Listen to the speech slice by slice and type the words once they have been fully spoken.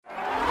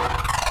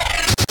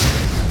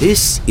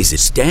This is a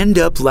Stand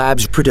Up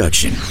Labs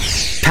production,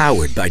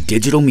 powered by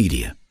digital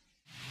media.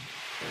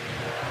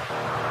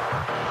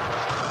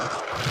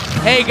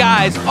 Hey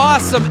guys,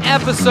 awesome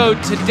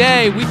episode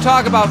today. We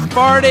talk about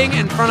farting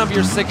in front of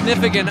your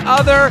significant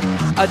other,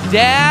 a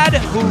dad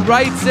who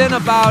writes in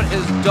about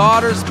his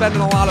daughter spending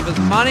a lot of his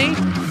money,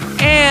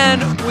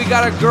 and we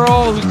got a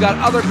girl who's got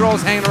other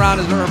girls hanging around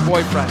as her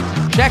boyfriend.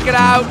 Check it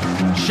out.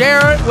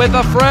 Share it with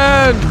a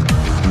friend.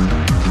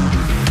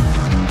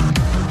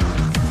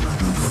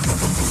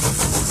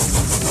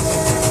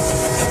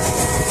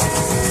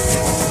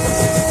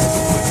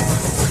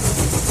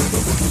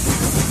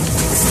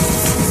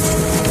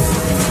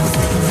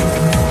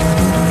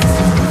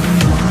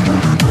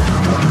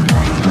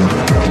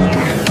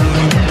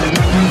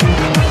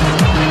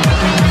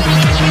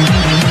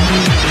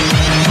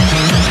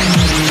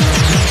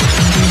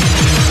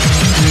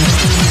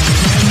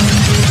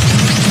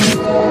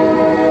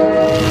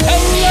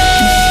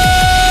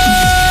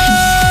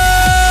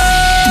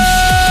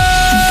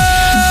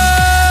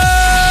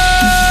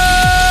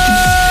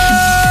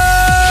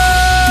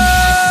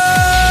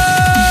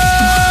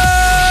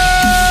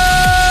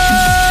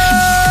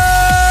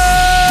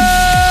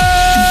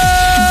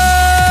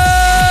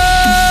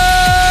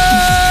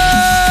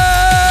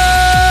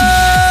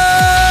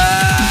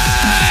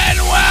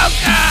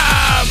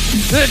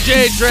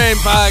 J-Train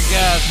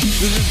Podcast.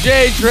 This is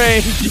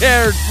J-Train,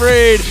 Jared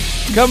Freed,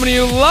 coming to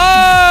you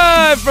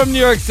live from New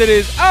York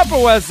City's Upper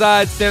West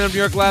Side. Stand Up New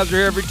York Labs are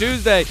here every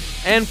Tuesday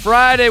and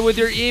Friday with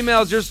your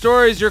emails, your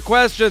stories, your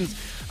questions.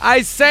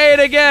 I say it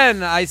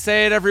again. I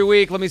say it every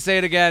week. Let me say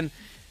it again.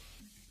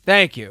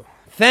 Thank you.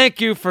 Thank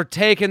you for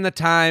taking the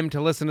time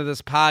to listen to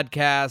this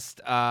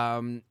podcast.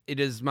 It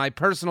is my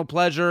personal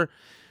pleasure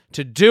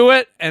to do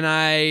it, and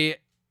I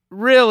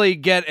really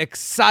get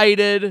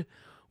excited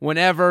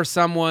whenever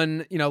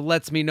someone,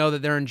 lets me know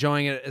that they're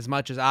enjoying it as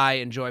much as I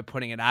enjoy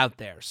putting it out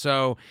there.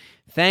 So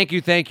thank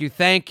you, thank you,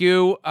 thank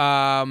you.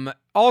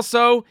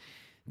 Also,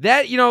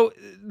 that,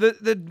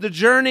 the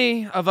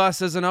journey of us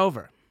isn't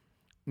over,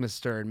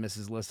 Mr. and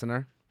Mrs.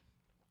 Listener.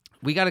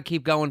 We got to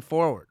keep going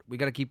forward. We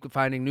got to keep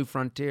finding new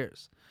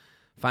frontiers,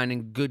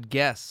 finding good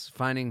guests,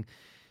 finding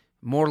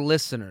more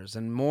listeners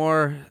and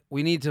more.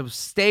 We need to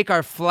stake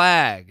our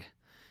flag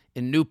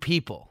in new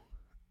people.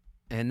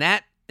 And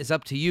that is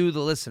up to you,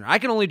 the listener. I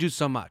can only do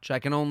so much. I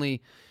can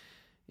only,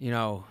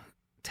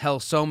 tell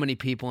so many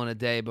people in a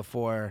day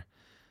before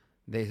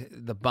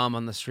the bum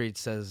on the street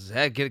says,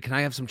 "Hey, can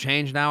I have some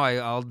change now?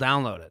 I'll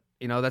download it."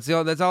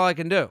 That's all I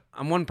can do.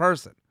 I'm one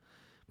person,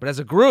 but as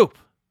a group,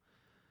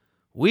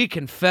 we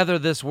can feather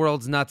this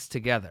world's nuts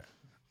together.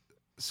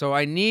 So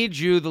I need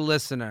you, the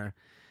listener,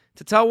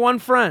 to tell one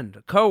friend,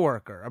 a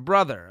coworker, a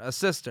brother, a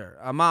sister,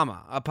 a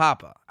mama, a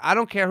papa. I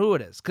don't care who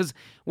it is, because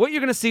what you're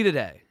going to see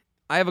today,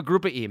 I have a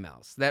group of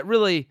emails that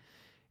really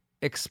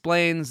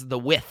explains the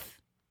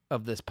width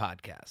of this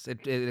podcast.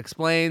 It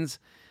explains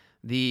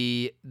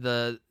the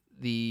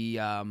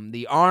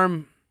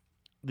arm,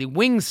 the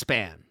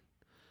wingspan,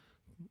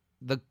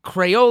 the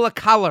Crayola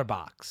collar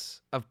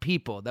box of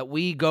people that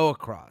we go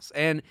across.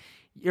 And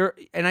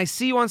I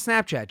see you on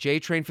Snapchat,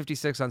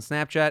 JTrain56 on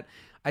Snapchat.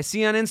 I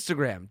see you on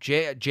Instagram,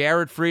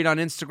 Jared Freed on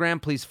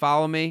Instagram. Please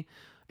follow me.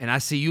 And I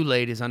see you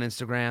ladies on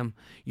Instagram.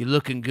 You're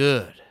looking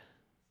good.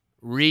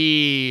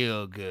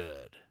 Real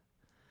good.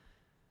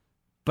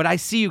 But I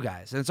see you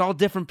guys, and it's all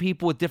different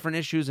people with different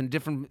issues and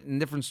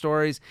different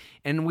stories,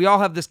 and we all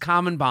have this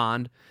common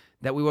bond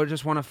that we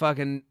just want to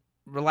fucking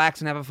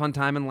relax and have a fun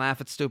time and laugh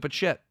at stupid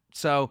shit.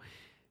 So,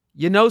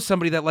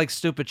 somebody that likes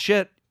stupid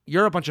shit,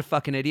 you're a bunch of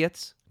fucking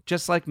idiots,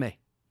 just like me.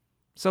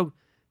 So,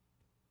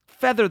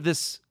 feather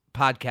this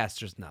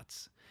podcaster's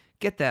nuts.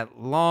 Get that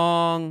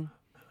long,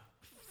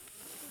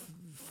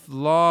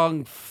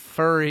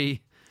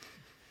 furry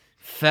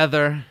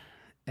feather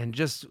and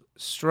just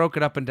stroke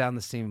it up and down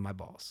the seam of my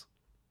balls.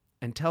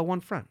 And tell one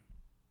friend.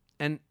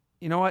 And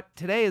you know what?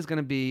 Today is going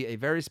to be a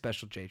very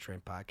special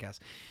J-Train podcast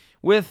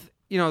with,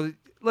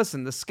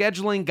 listen, the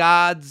scheduling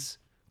gods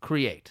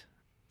create.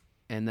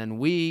 And then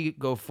we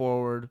go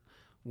forward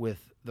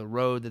with the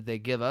road that they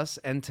give us.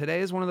 And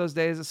today is one of those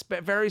days,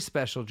 a very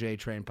special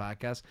J-Train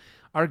podcast.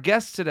 Our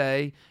guest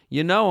today,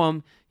 you know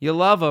him, you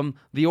love him,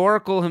 the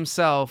Oracle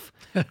himself,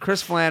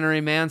 Chris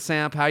Flannery,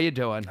 Man-Samp. How you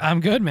doing? I'm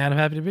good, man. I'm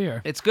happy to be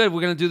here. It's good.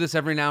 We're going to do this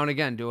every now and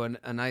again, doing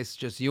a nice,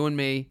 just you and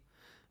me,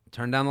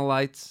 turn down the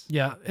lights.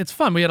 Yeah, it's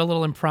fun. We had a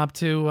little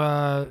impromptu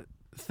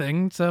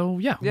thing, so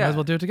yeah, we might as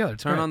well do it together.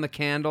 Turn on the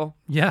candle.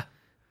 Yeah.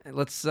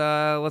 Let's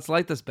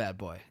light this bad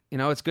boy.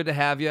 It's good to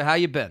have you. How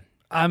you been?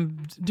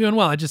 I'm doing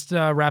well. I just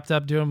wrapped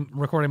up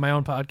recording my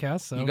own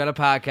podcast. So. You got a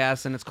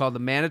podcast, and it's called the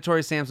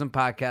Mandatory Samson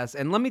Podcast.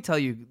 And let me tell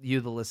you,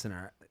 the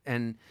listener,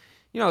 and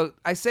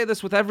I say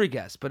this with every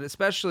guest, but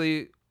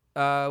especially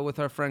with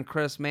our friend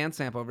Chris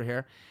Man-Samp over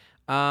here.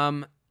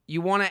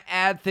 You want to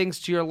add things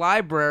to your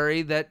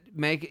library that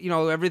make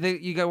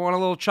everything. You want a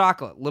little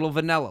chocolate, little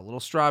vanilla, little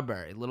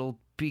strawberry, little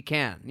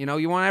pecan.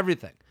 You want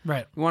everything.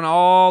 Right. You want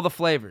all the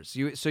flavors.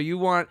 You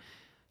want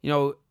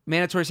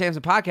Mandatory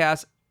Samson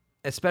Podcast.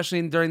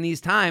 Especially during these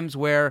times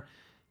where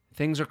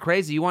things are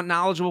crazy. You want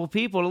knowledgeable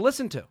people to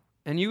listen to.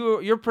 And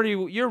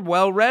you're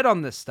well read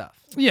on this stuff.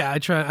 Yeah, I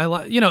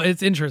try.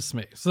 It interests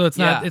me. So it's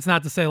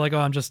not to say like, oh,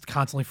 I'm just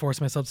constantly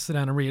forcing myself to sit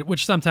down and read it,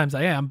 which sometimes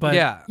I am. But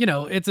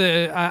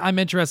I'm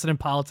interested in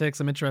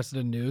politics. I'm interested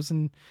in news,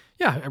 and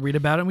I read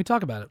about it and we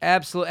talk about it.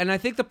 Absolutely. And I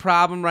think the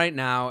problem right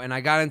now, and I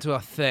got into a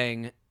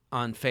thing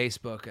on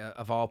Facebook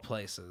of all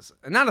places,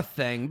 and not a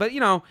thing, but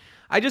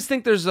I just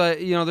think there's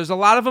a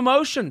lot of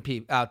emotion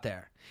out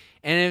there.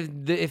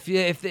 And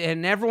if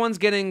everyone's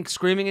getting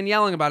screaming and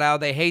yelling about how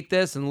they hate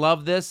this and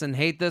love this and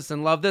hate this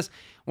and love this,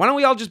 why don't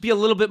we all just be a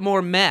little bit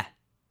more meh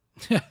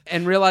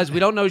and realize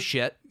we don't know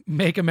shit?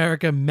 Make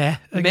America meh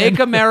again. Make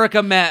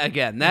America meh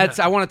again.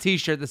 I want a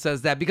t-shirt that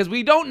says that because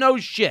we don't know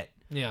shit.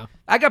 Yeah.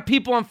 I got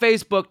people on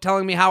Facebook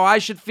telling me how I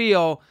should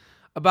feel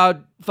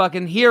about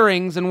fucking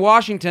hearings in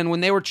Washington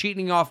when they were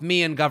cheating off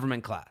me in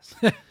government class.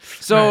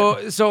 So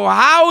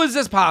how is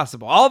this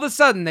possible? All of a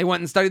sudden, they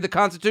went and studied the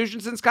Constitution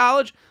since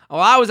college? Oh,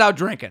 I was out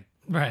drinking.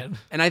 Right.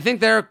 And I think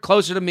they're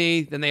closer to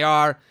me than they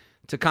are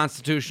to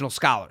constitutional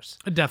scholars.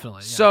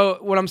 Definitely. Yeah. So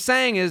what I'm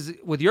saying is,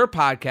 with your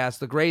podcast,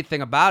 the great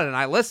thing about it, and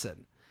I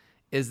listen,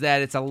 is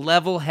that it's a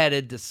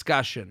level-headed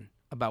discussion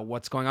about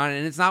what's going on.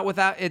 And it's not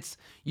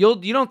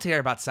you don't care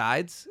about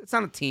sides. It's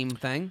not a team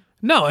thing.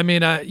 No, I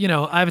mean, I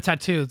have a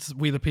tattoo. It's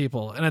 "We the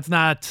People," and it's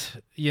not,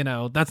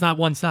 that's not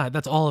one side.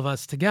 That's all of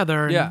us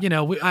together. And,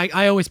 yeah.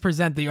 I always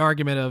present the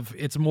argument of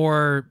it's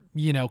more,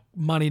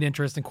 moneyed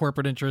interest and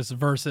corporate interest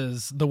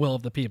versus the will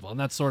of the people, and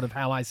that's sort of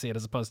how I see it,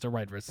 as opposed to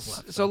right versus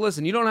left. So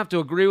listen, you don't have to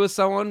agree with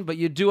someone, but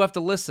you do have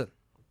to listen.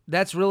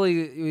 That's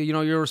really,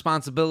 your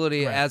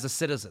responsibility as a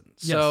citizen.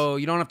 So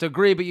you don't have to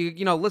agree, but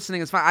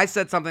listening is fine. I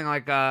said something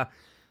like,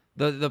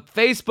 the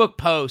Facebook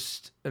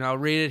post, and I'll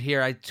read it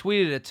here. I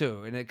tweeted it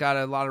too, and it got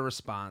a lot of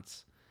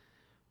response.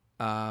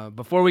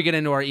 Before we get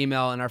into our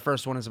email, and our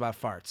first one is about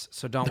farts,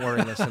 so don't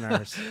worry,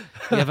 listeners.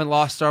 We haven't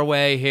lost our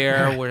way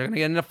here. We're gonna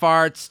get into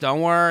farts.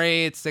 Don't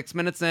worry. It's 6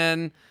 minutes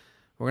in.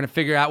 We're gonna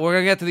figure out. We're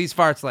gonna get to these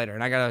farts later,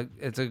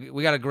 and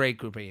we got a great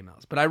group of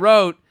emails. But I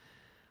wrote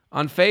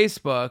on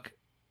Facebook,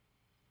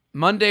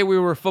 Monday we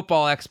were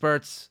football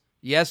experts.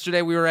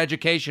 Yesterday we were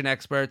education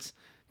experts.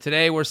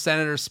 Today, we're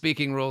Senator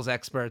Speaking Rules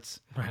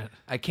experts. Right.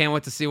 I can't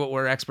wait to see what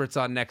we're experts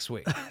on next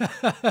week.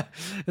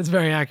 It's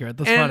very accurate.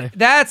 That's and funny.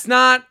 That's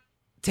not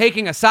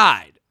taking a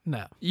side.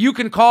 No. You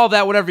can call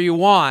that whatever you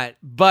want,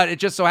 but it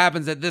just so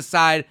happens that this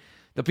side,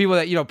 the people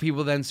that,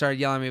 people then started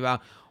yelling at me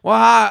about, well,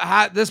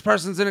 how this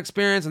person's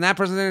inexperienced and that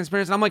person's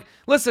inexperienced. And I'm like,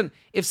 listen,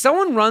 if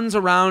someone runs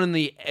around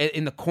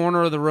in the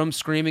corner of the room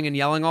screaming and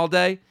yelling all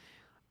day,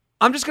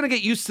 I'm just going to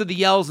get used to the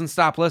yells and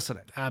stop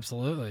listening.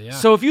 Absolutely, yeah.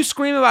 So if you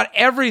scream about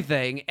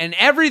everything, and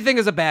everything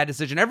is a bad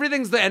decision,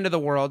 everything's the end of the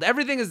world,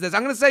 everything is this,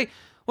 I'm going to say,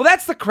 well,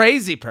 that's the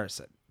crazy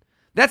person.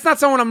 That's not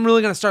someone I'm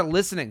really going to start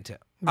listening to.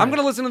 Right. I'm going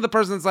to listen to the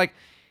person that's like,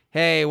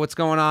 hey, what's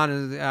going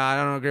on? I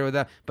don't agree with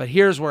that, but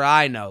here's where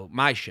I know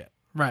my shit.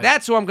 Right.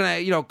 That's who I'm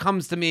going to,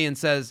 comes to me and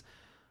says,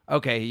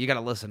 okay, you got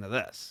to listen to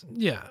this.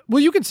 Yeah. Well,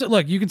 you can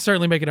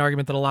certainly make an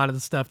argument that a lot of the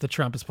stuff that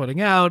Trump is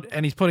putting out,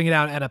 and he's putting it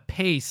out at a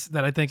pace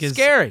that I think is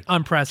scary,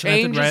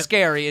 unprecedented. Change is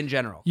scary in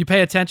general. You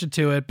pay attention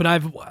to it, but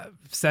I've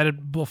said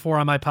it before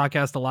on my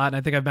podcast a lot, and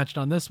I think I've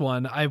mentioned on this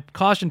one. I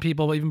cautioned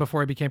people even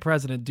before he became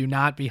president: do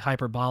not be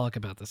hyperbolic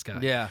about this guy.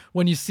 Yeah.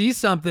 When you see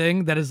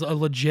something that is a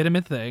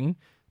legitimate thing,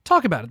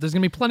 talk about it. There's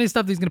going to be plenty of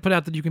stuff that he's going to put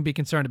out that you can be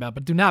concerned about,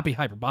 but do not be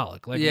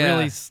hyperbolic.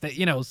 Really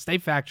stay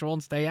factual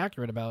and stay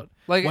accurate about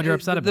what you're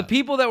upset about. The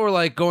people that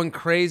were going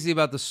crazy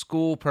about the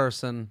school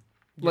person,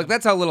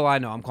 that's how little I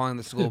know. I'm calling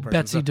the school person.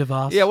 Betsy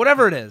DeVos. Yeah,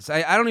 whatever it is.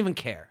 I don't even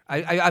care.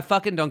 I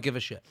fucking don't give a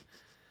shit.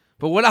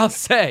 But what I'll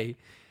say,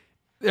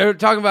 they were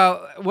talking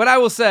about, what I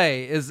will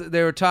say is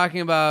they were talking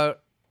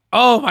about,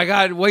 oh my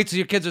God, wait till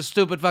your kids are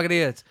stupid fucking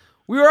idiots.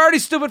 We were already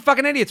stupid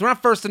fucking idiots. We're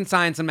not first in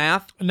science and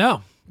math.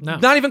 No.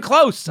 Not even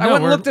close. I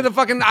went and looked at a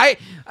fucking.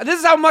 This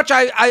is how much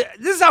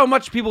This is how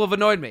much people have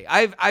annoyed me.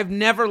 I've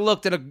never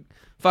looked at a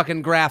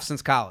fucking graph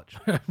since college.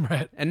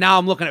 Right. And now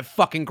I'm looking at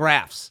fucking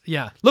graphs.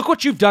 Yeah. Look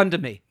what you've done to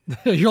me.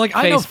 You're like,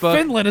 I know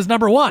Finland is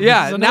number one.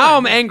 Yeah. Now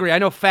I'm angry. I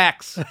know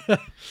facts,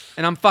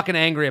 and I'm fucking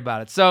angry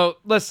about it. So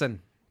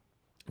listen,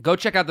 go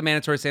check out the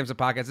Mandatory Sampson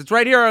podcast. It's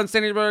right here on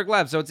Standing Up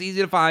Lab, so it's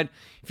easy to find.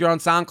 If you're on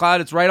SoundCloud,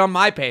 it's right on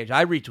my page.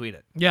 I retweet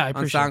it. Yeah, I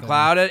appreciate on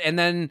SoundCloud, and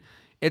then.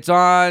 It's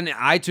on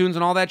iTunes and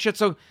all that shit.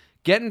 So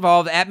get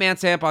involved at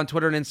ManSamp on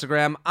Twitter and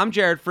Instagram. I'm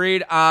Jared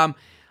Freed. I'm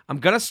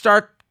going to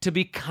start to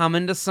be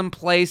coming to some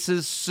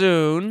places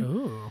soon.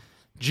 Ooh.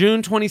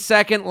 June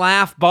 22nd,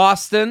 Laugh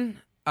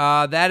Boston.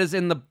 That is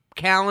in the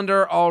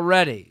calendar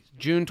already.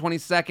 June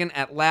 22nd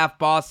at Laugh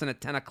Boston at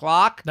 10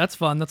 o'clock. That's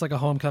fun. That's like a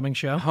homecoming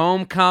show.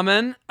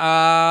 Homecoming.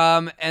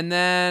 And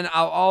then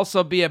I'll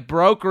also be at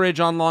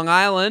Brokerage on Long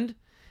Island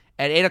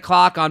at 8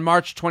 o'clock on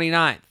March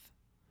 29th.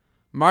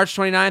 March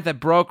 29th at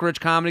Brokerage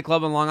Comedy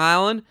Club in Long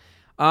Island.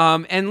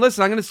 And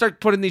listen, I'm going to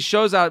start putting these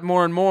shows out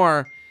more and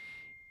more.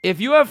 If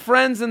you have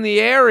friends in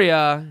the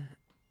area,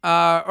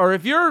 or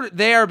if you're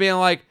there being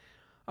like,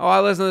 oh,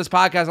 I listen to this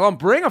podcast alone,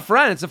 bring a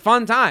friend. It's a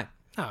fun time.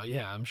 Oh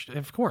yeah,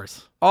 of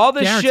course. All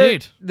the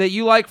shit that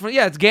you like from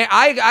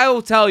I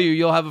will tell you,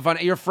 you'll have fun.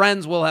 Your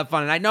friends will have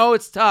fun, and I know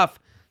it's tough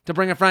to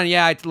bring a friend.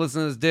 Yeah, I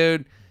listen to this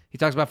dude. He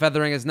talks about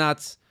feathering his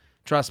nuts.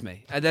 Trust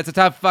me, that's a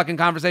tough fucking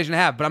conversation to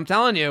have. But I'm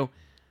telling you,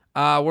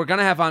 we're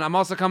gonna have fun. I'm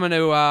also coming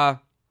to. Let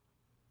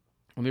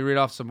me read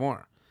off some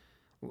more.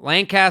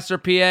 Lancaster,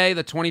 PA,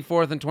 the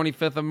 24th and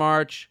 25th of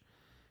March.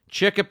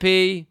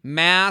 Chicopee,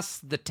 Mass,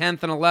 the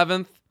 10th and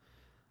 11th.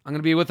 I'm going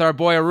to be with our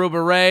boy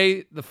Aruba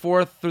Ray, the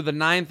 4th through the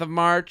 9th of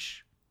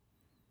March.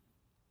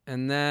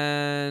 And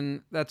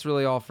then that's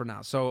really all for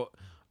now. So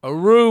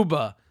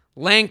Aruba,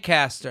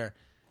 Lancaster,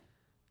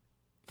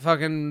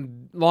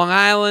 fucking Long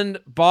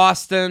Island,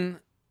 Boston,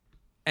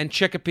 and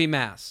Chicopee,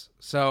 Mass.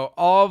 So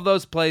all of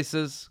those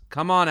places,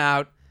 come on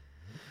out.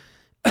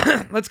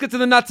 Let's get to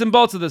the nuts and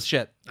bolts of this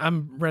shit.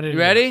 I'm ready. You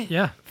ready?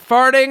 Yeah.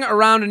 Farting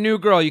around a new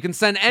girl. You can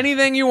send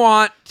anything you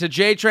want to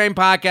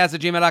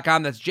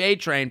jtrainpodcast@gmail.com. That's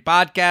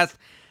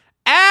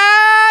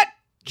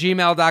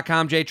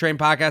jtrainpodcast@gmail.com.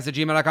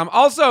 jtrainpodcast@gmail.com.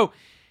 Also,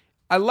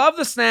 I love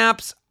the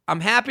snaps.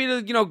 I'm happy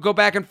to, go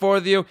back and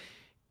forth with you.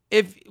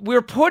 If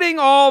we're putting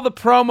all the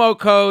promo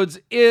codes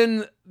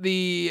in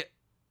the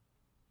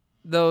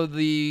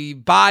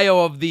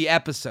bio of the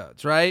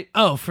episodes, right?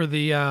 Oh, for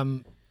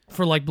the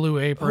for like Blue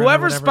Apron.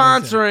 Whoever's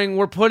sponsoring,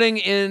 we're putting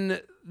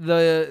in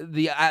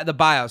the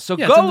bio. So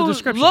go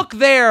the look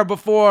there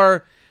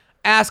before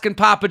asking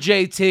Papa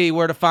JT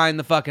where to find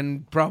the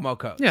fucking promo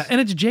codes. Yeah,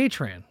 and it's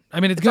JTrain. I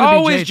mean, it's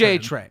always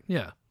JTrain.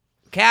 Yeah.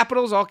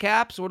 Capitals, all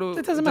caps.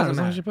 It doesn't matter as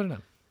long as you put it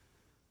in.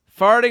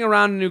 Farting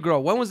around a new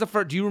girl. When was the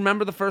first? Do you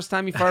remember the first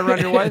time you farted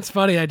around your wife? It's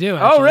funny, I do.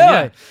 Actually. Oh,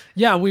 really?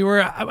 Yeah, we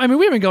were. I mean,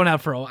 we've been going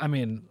out for a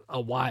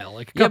while,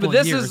 like a couple of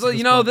years.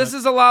 Yeah, but this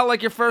is a lot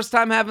like your first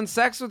time having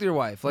sex with your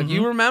wife. Like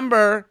you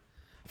remember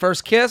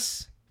first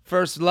kiss,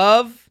 first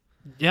love,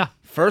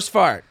 first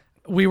fart.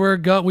 We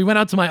went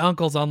out to my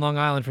uncle's on Long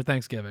Island for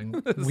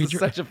Thanksgiving. This is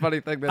such a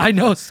funny thing. I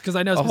know, because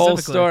I know a whole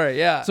story.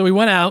 Yeah. So we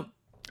went out.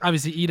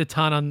 Obviously, eat a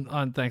ton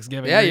on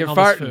Thanksgiving. Yeah, you're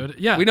farting. Food.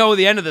 Yeah, we know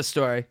the end of the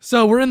story.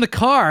 So we're in the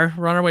car.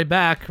 We're on our way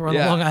back. We're on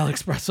the Long Island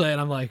Expressway,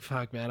 and I'm like,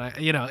 "Fuck, man!"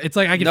 It's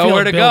like I can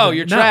nowhere feel to go.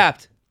 You're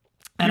trapped.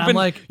 And I'm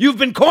like, "You've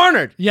been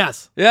cornered."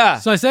 Yes. Yeah.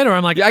 So I say to her,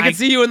 "I'm like, I can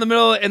see you in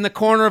the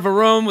corner of a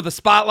room with a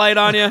spotlight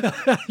on you.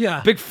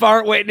 Yeah. Big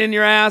fart waiting in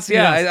your ass.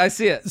 Yeah, yes. I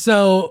see it."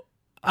 So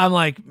I'm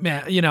like,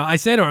 man, I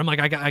say to her, I'm like,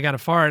 I got to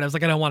fart. I was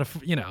like, I don't want to,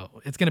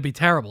 it's going to be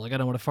terrible. Like, I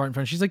don't want to fart in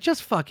front. She's like,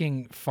 just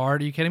fucking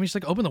fart. Are you kidding me? She's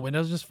like, open the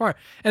windows, just fart.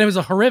 And it was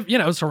a horrific,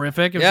 it was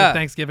horrific. It was a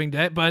Thanksgiving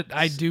day, but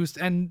I do,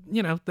 and,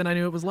 then I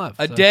knew it was love.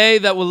 A day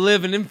that will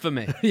live in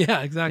infamy.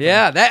 Yeah, exactly.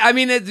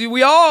 Yeah,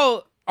 we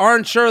all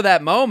aren't sure of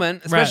that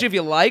moment, especially if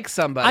you like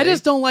somebody. I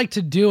just don't like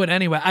to do it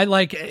anyway. I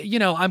like,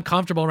 I'm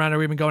comfortable around her.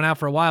 We've been going out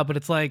for a while, but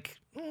it's like,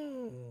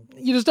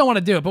 you just don't want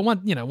to do it. But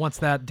once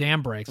that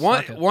dam breaks,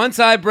 once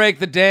I break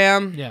the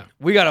dam,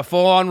 we got a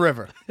full-on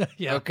river.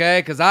 Yeah. Okay,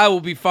 because I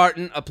will be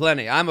farting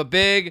aplenty. I'm a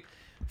big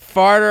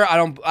farter. I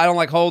don't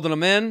like holding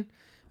them in.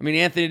 I mean,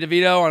 Anthony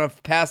DeVito on a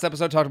past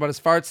episode talked about his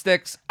fart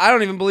sticks. I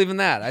don't even believe in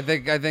that. I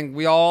think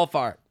we all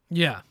fart.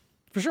 Yeah,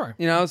 for sure.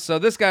 So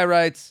this guy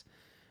writes,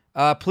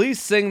 please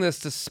sing this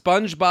to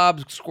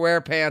SpongeBob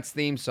SquarePants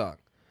theme song.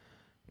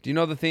 Do you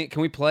know the theme?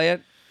 Can we play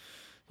it?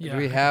 Yeah. Do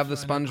we have the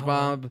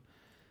SpongeBob?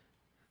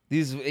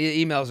 These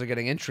emails are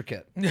getting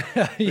intricate. They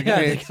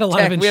get a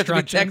lot of instructions. We have to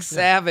be tech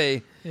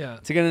savvy to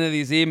get into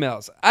these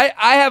emails.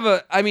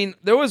 I mean,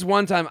 there was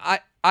one time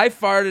I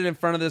farted in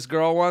front of this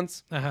girl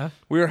once. Uh-huh.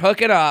 We were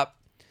hooking up.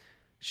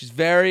 She's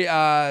very,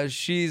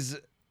 she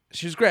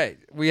was great.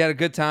 We had a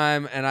good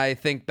time, and I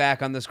think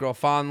back on this girl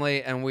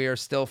fondly, and we are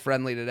still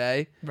friendly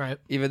today. Right.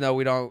 Even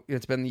though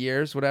it's been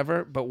years,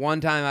 whatever. But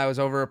one time I was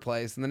over her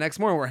place, and the next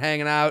morning we're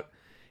hanging out,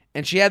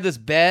 and she had this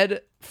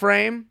bed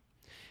frame.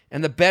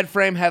 And the bed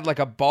frame had like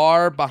a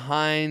bars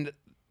behind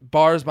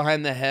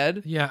the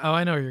head. Yeah. Oh,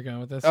 I know where you're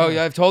going with this. Oh,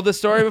 yeah. I've told this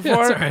story before?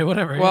 Yeah, it's all right,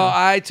 whatever. Well,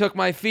 I took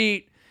my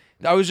feet.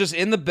 I was just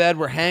in the bed.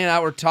 We're hanging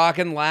out. We're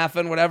talking,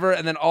 laughing, whatever.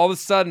 And then all of a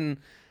sudden,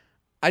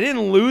 I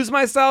didn't lose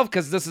myself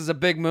because this is a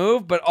big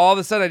move. But all of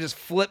a sudden, I just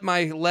flipped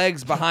my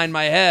legs behind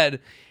my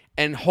head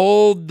and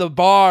hold the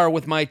bar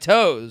with my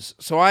toes.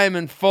 So I am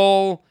in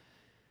full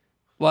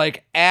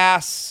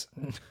ass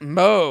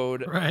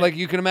mode. Right. Like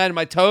you can imagine,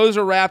 my toes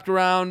are wrapped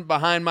around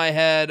behind my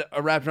head,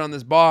 wrapped around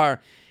this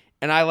bar,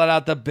 and I let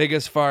out the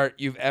biggest fart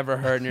you've ever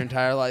heard in your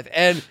entire life.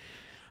 And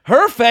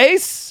her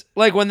face,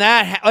 when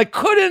that,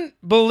 couldn't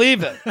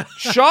believe it.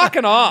 Shock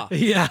and awe.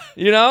 Yeah.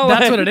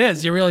 That's what it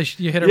is. You hit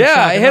her with yeah, shock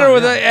I and hit awe, her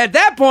with at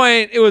that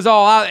point, it was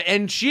all out.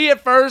 And she at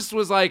first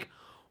was like,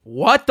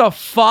 what the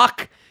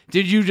fuck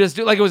did you just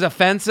do? Like it was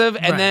offensive.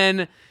 And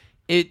then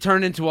it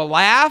turned into a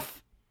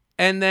laugh.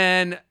 And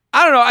then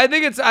I don't know.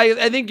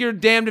 I think you're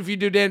damned if you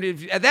do, damned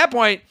if you. At that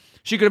point,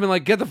 she could have been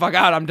like, "Get the fuck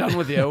out! I'm done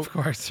with you." Of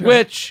course, right.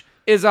 Which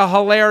is a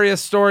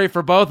hilarious story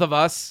for both of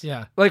us.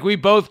 Yeah, we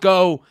both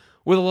go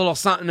with a little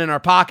something in our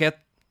pocket,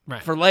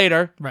 right, for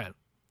later. Right.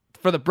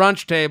 for the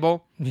brunch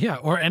table. Yeah,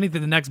 or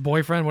anything, the next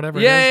boyfriend, whatever.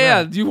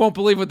 Yeah. You won't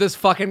believe what this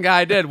fucking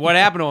guy did. What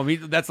happened to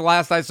him? That's the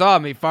last I saw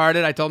him. He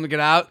farted. I told him to get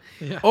out.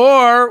 Yeah.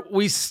 Or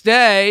we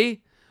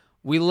stay,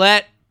 we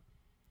let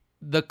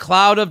the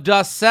cloud of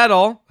dust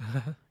settle,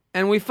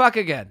 and we fuck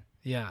again.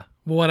 Yeah.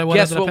 Well,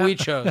 guess what we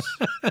chose?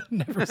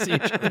 Never see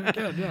each other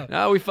again. Yeah.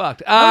 No, we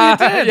fucked. You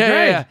did.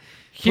 Yeah.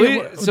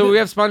 So we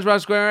have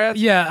SpongeBob SquarePants?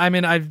 Yeah, I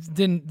mean, I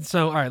didn't.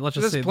 So, all right, let's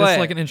just see. This is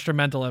like an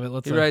instrumental of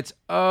it. He writes,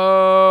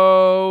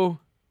 oh.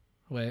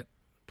 Wait,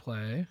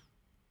 play.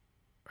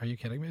 Are you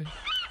kidding me?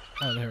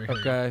 Oh, there we go.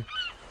 Okay.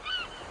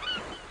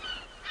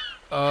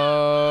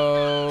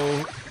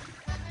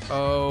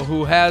 Oh,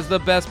 who has the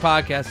best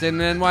podcast in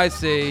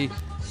NYC?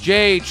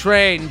 J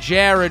Train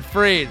Jared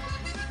Freed.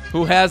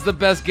 Who has the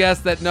best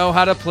guests that know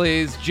how to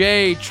please?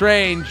 J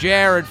Train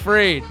Jared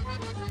Freed.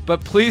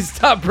 But please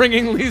stop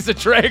bringing Lisa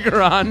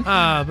Traeger on.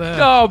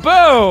 Oh,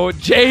 boo!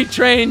 J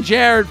Train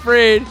Jared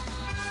Freed.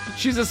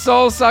 She's a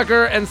soul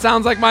sucker and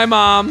sounds like my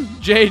mom.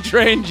 J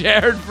Train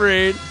Jared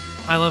Freed.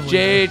 I love Lisa.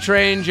 J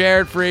Train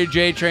Jared Freed.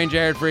 J Train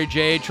Jared Freed.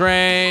 J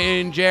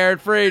Train Jared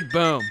Freed.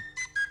 Boom.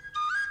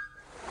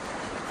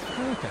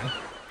 Okay.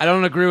 I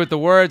don't agree with the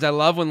words. I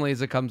love when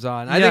Lisa comes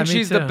on. I think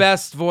she's the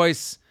best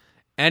voice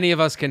any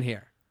of us can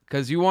hear.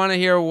 Because you want to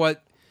hear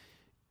what,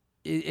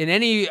 in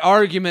any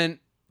argument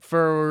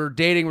for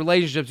dating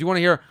relationships, you want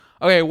to hear,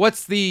 okay,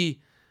 what's the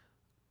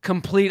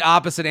complete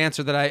opposite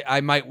answer that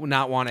I might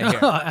not want to hear?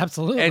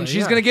 Absolutely. And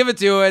she's going to give it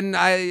to you, and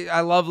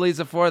I love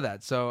Lisa for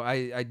that. So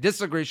I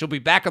disagree. She'll be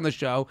back on the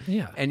show.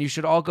 Yeah. And you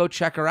should all go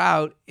check her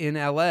out in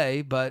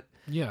LA. But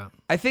yeah,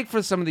 I think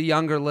for some of the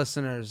younger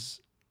listeners,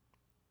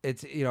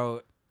 it's,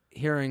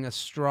 hearing a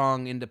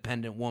strong,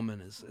 independent woman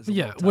is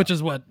which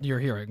is what you're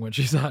hearing when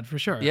she's on, for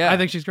sure. Yeah. I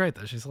think she's great,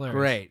 though. She's hilarious.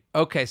 Great.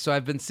 Okay, so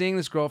I've been seeing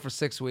this girl for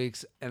 6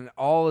 weeks, and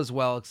all is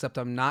well, except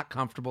I'm not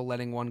comfortable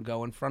letting one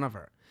go in front of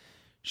her.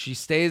 She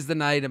stays the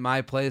night at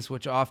my place,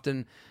 which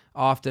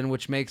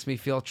which makes me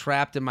feel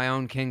trapped in my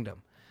own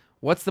kingdom.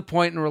 What's the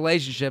point in a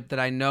relationship that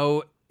I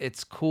know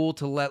it's cool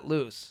to let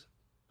loose?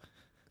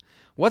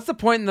 What's the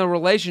point in the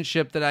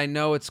relationship that I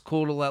know it's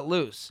cool to let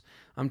loose?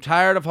 I'm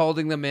tired of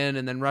holding them in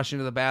and then rushing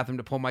to the bathroom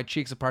to pull my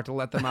cheeks apart to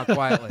let them out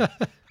quietly.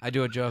 I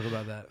do a joke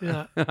about that.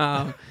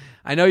 Yeah.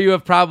 I know you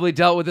have probably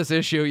dealt with this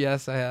issue.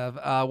 Yes, I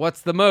have.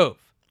 What's the move?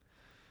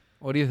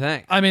 What do you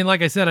think? I mean,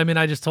 like I said,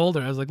 I just told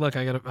her, I was like, look,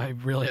 I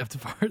really have to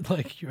fart.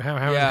 Like,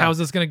 how's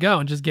this going to go?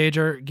 And just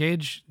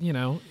gauge,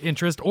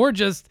 interest, or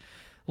just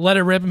let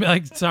it rip and be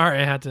like, sorry,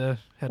 I had to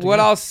What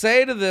go. I'll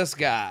say to this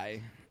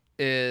guy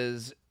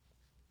is,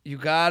 you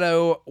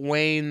gotta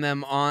wane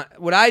them on.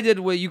 What I did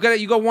was you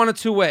go one of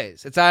two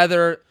ways. It's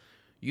either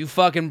you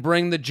fucking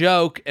bring the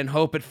joke and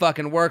hope it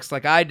fucking works,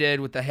 like I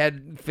did with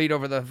the feet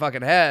over the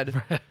fucking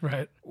head,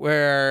 right?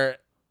 Where,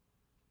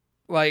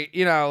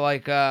 you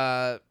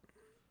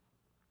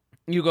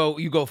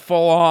go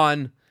full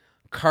on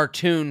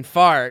cartoon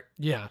fart,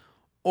 yeah,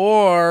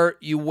 or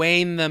you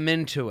wane them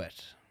into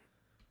it,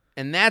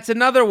 and that's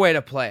another way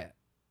to play it,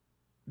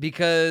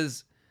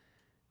 because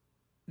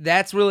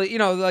that's really,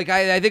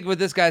 I think with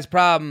this guy's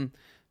problem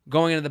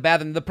going into the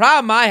bathroom, the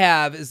problem I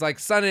have is like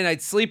Sunday night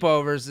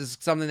sleepovers is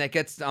something that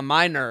gets on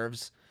my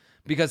nerves,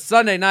 because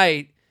Sunday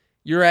night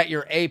you're at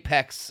your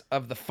apex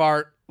of the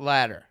fart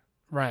ladder.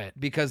 Right.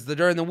 Because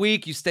during the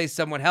week you stay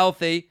somewhat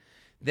healthy,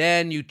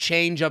 then you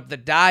change up the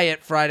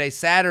diet Friday,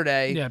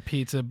 Saturday. Yeah,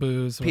 pizza,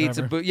 booze,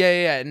 whatever.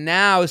 Yeah.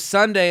 Now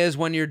Sunday is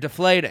when you're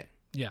deflating.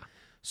 Yeah.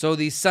 So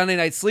these Sunday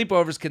night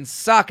sleepovers can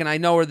suck, and I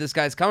know where this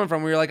guy's coming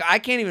from, where you're like, I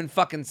can't even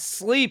fucking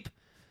sleep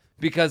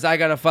because I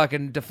gotta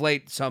fucking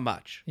deflate so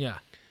much. Yeah.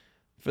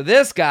 For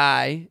this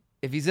guy,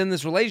 if he's in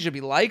this relationship,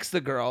 he likes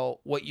the girl,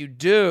 what you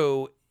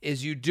do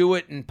is you do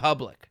it in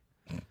public.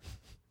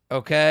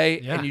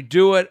 Okay? Yeah. And you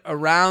do it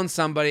around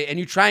somebody, and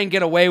you try and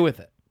get away with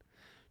it.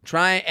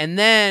 And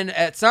then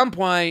at some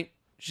point,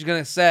 she's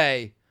gonna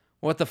say,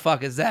 what the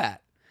fuck is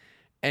that?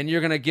 And you're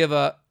gonna give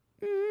a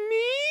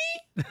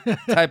me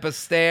type of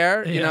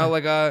stare,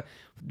 like a,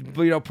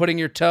 putting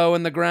your toe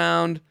in the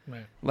ground,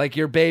 right, like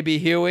your baby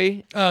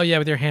Huey. Oh yeah,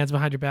 with your hands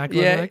behind your back.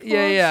 Yeah, like,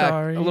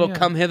 sorry. A little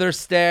come hither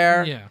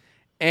stare. Yeah.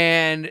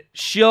 And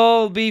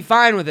she'll be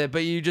fine with it,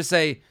 but you just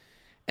say,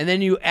 and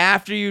then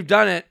after you've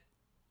done it,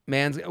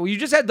 you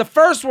just had the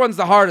first one's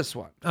the hardest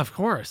one. Of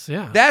course,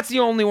 yeah. That's the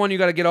only one you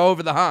got to get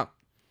over the hump.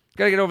 You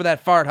got to get over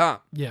that fart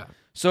hump. Yeah.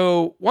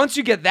 So once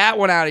you get that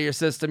one out of your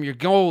system, you're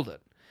golden.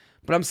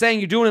 But I'm saying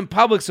you do it in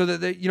public so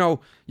that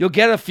you'll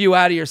get a few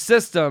out of your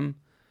system,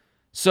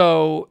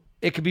 so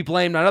it could be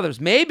blamed on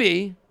others.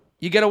 Maybe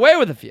you get away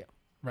with a few.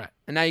 Right.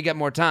 And now you get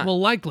more time. Well,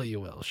 likely you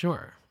will,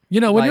 sure.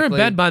 When you're in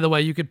bed, by the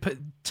way, you could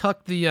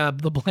tuck the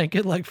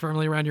blanket like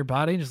firmly around your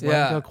body and just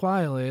let it go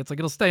quietly. It's like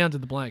it'll stay under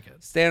the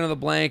blanket. Stay under the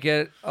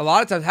blanket. A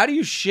lot of times, how do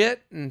you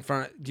shit in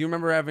front? Do you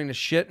remember having to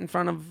shit in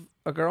front of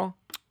a girl?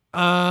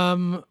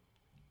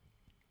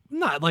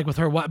 Not like with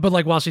her, but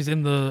like while she's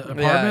in the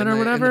apartment or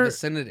whatever. In the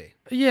vicinity.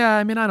 Yeah,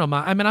 I don't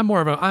mind.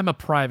 I'm a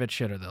private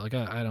shitter though. Like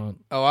I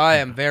don't. Oh, I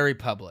am very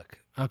public.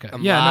 Okay.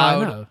 I'm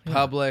loud, I know.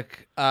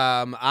 Public.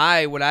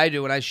 What I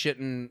do when I shit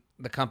in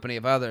the company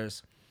of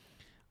others,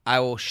 I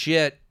will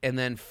shit and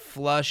then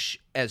flush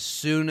as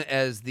soon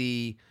as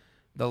the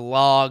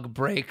log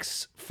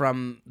breaks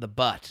from the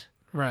butt.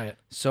 Right.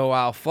 So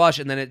I'll flush,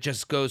 and then it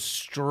just goes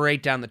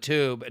straight down the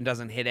tube and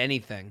doesn't hit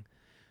anything.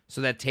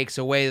 So that takes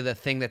away the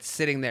thing that's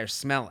sitting there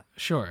smelling.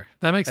 Sure.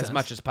 That makes sense. As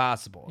much as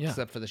possible, yeah.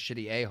 except for the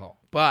shitty a-hole.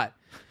 But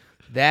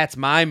that's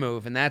my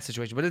move in that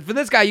situation. But for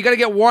this guy, you got to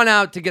get one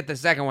out to get the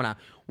second one out.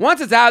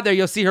 Once it's out there,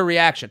 you'll see her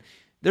reaction.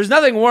 There's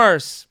nothing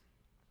worse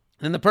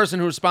than the person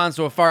who responds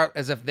to a fart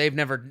as if they've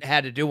never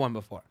had to do one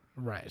before.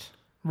 Right.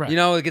 Right. You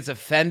know, it gets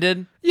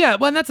offended. Yeah,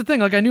 well, and that's the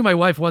thing. Like, I knew my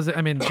wife wasn't,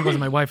 I mean, she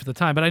wasn't my wife at the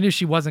time, but I knew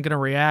she wasn't going to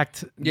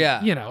react.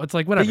 Yeah. You know, it's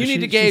like, whatever. But you need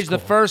to gauge the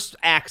first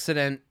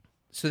accident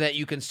so that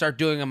you can start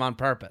doing them on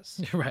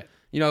purpose. Right.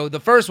 You know, the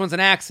first one's an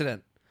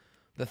accident.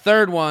 The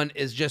third one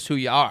is just who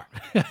you are.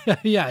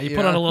 Yeah, you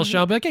put on a little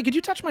show. Be like, hey, could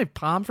you touch my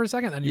palm for a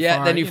second? Then you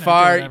fart. Then you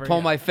fart,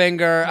 pull my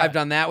finger. Right. I've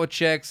done that with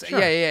chicks. Sure.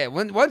 Yeah.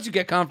 Once you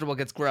get comfortable, it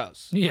gets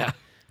gross. Yeah.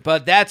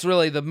 But that's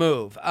really the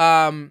move.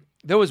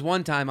 There was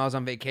one time I was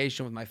on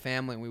vacation with my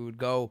family, and we would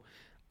go.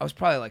 I was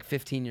probably like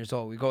 15 years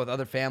old. We'd go with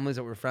other families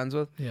that we were friends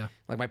with. Yeah.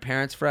 Like my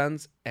parents'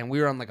 friends. And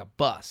we were on like a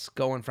bus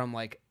going from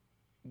like,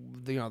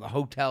 the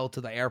hotel to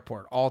the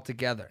airport all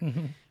together.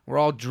 Mm-hmm. We're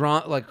all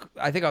drunk. Like,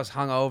 I think I was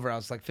hungover. I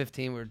was like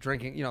 15. We were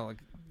drinking,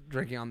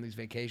 drinking on these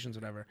vacations,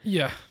 whatever.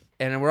 Yeah.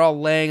 And we're all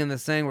laying in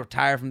this thing. We're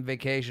tired from the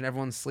vacation.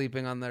 Everyone's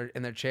sleeping in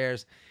their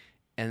chairs.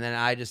 And then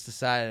I just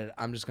decided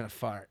I'm just going to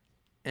fart.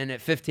 And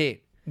at 15.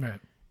 Right.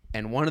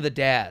 And one of the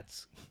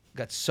dads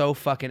got so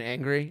fucking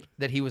angry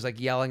that he was like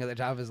yelling at the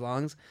top of his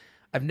lungs.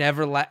 I've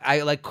never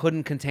I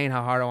couldn't contain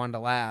how hard I wanted to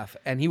laugh.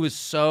 And he was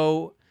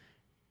so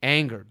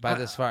angered by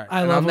this fart.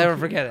 I'll never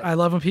forget it. I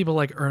love when people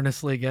like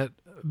earnestly get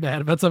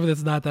mad about something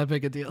that's not that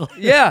big a deal.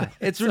 Yeah,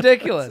 it's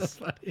ridiculous.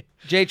 So funny.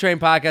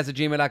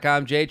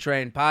 JTrainPodcast@gmail.com,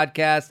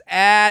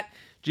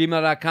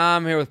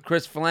 JTrainPodcast@gmail.com. Here with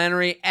Chris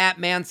Flannery at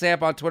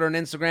Mansamp on Twitter and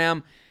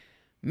Instagram.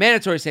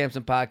 Mandatory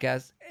Samson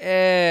Podcast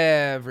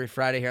every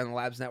Friday here on the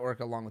Labs Network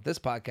along with this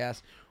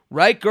podcast.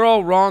 Right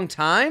girl, wrong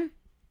time?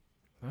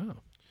 Oh.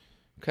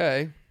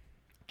 Okay.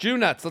 Jew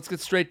nuts. Let's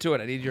get straight to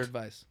it. I need your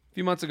advice. A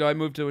few months ago, I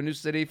moved to a new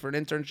city for an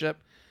internship.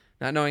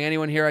 Not knowing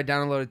anyone here, I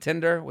downloaded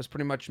Tinder. Was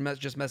pretty much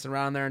just messing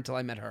around there until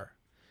I met her.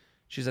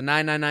 She's a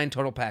 999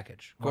 total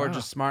package.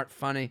 Gorgeous, smart,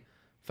 funny,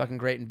 fucking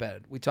great in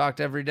bed. We talked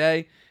every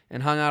day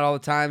and hung out all the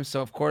time,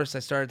 so of course I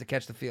started to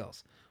catch the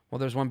feels. Well,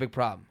 there's one big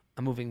problem.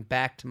 I'm moving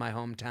back to my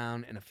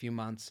hometown in a few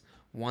months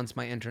once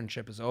my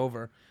internship is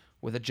over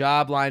with a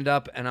job lined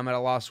up, and I'm at a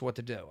loss for what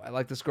to do. I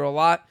like this girl a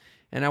lot,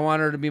 and I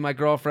want her to be my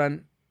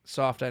girlfriend.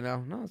 Soft, I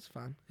know. No, it's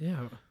fine.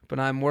 Yeah. But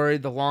I'm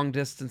worried the long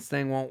distance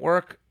thing won't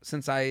work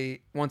once I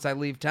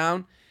leave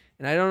town,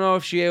 and I don't know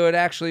if she would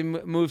actually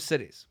move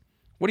cities.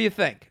 What do you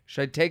think?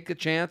 Should I take a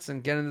chance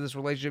and get into this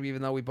relationship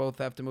even though we both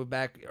have to move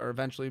back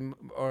eventually,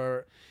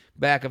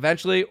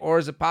 or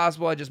is it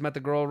possible I just met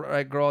the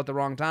right girl at the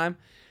wrong time?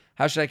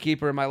 How should I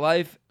keep her in my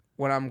life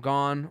when I'm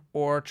gone,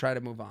 or try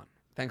to move on?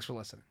 Thanks for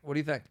listening. What do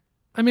you think?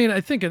 I mean,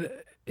 I think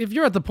if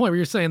you're at the point where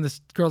you're saying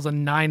this girl's a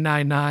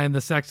 999,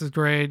 the sex is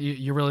great,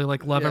 you really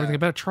like love everything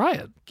about it, try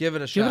it. Give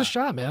it a shot. Give it a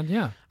shot, man.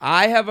 Yeah.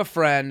 I have a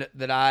friend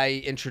that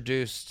I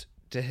introduced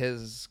to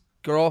his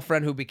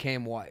girlfriend who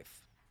became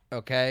wife.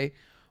 Okay?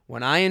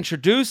 When I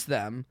introduced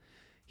them,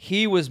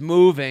 he was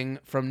moving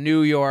from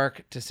New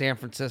York to San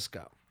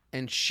Francisco.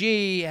 And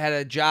she had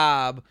a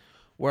job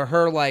where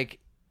her like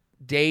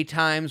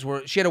daytimes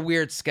she had a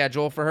weird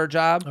schedule for her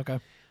job. Okay.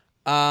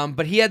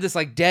 But he had this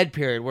like dead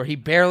period where he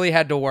barely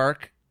had to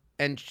work.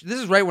 And this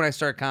is right when I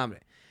started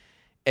comedy.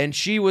 And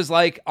she was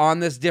like on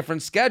this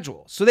different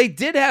schedule. So they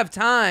did have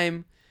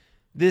time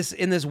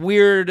in this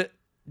weird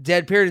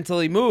dead period until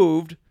he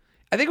moved.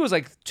 I think it was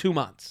like 2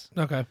 months.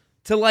 Okay.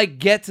 To like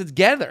get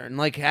together and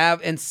like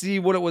have and see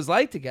what it was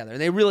like together.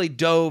 And they really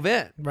dove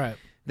in. Right.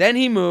 Then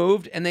he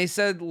moved and they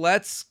said,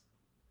 let's,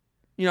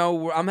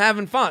 I'm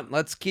having fun.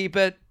 Let's keep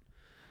it.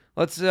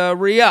 Let's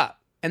re-up.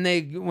 And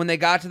when they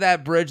got to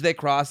that bridge, they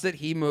crossed it.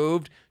 He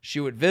moved.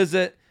 She would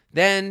visit.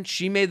 Then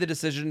she made the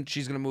decision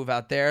she's going to move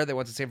out there. They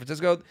went to San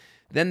Francisco.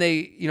 Then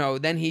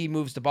then he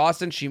moves to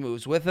Boston. She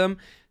moves with him.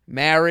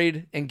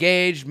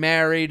 Engaged,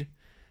 married.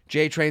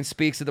 J-Train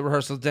speaks at the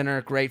rehearsal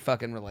dinner. Great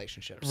fucking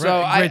relationship. Right.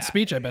 So Great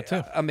speech, I bet,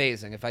 too.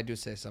 Amazing, if I do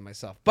say so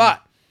myself.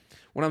 But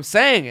what I'm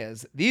saying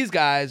is these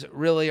guys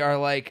really are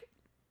like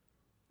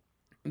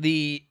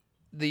the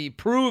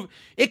proof.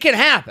 It can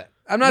happen.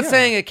 I'm not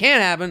saying it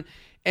can't happen.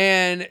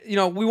 And,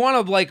 we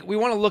want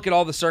to look at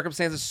all the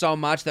circumstances so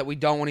much that we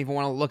don't even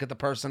want to look at the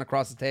person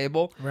across the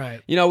table.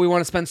 Right. We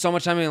want to spend so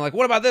much time being like,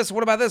 what about this?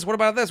 What about this? What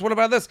about this? What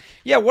about this?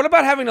 Yeah, what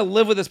about having to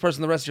live with this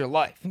person the rest of your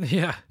life?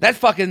 Yeah. That's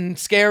fucking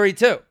scary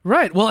too.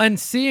 Right. Well, and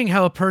seeing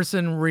how a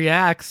person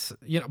reacts,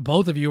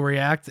 both of you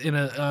react in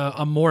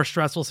a more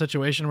stressful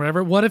situation or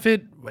whatever. What if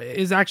it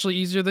is actually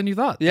easier than you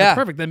thought? Yeah. That's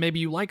perfect. Then maybe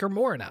you like her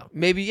more now.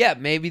 Maybe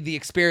the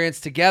experience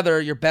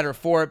together, you're better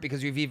for it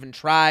because you've even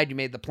tried, you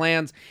made the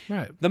plans.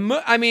 Right.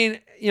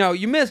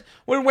 You miss,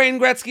 what did Wayne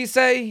Gretzky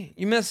say?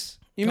 You miss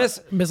You miss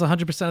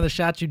 100% of the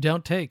shots you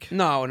don't take.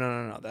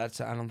 No. That's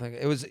I don't think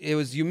it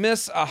was. You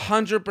miss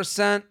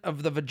 100%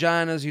 of the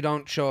vaginas you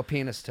don't show a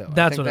penis to.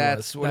 That's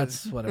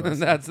what it was.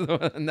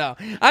 No.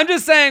 I'm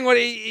just saying what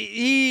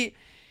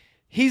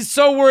he's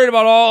so worried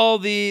about all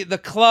the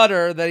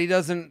clutter that he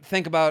doesn't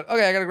think about.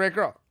 Okay, I got a great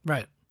girl.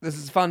 Right. This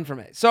is fun for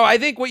me. So I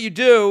think what you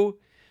do,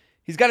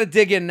 he's got to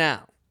dig in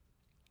now.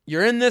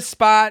 You're in this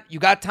spot. You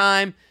got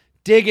time.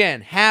 Dig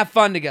in. Have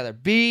fun together.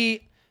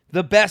 Be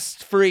the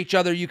best for each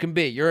other you can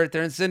be. You're at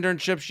their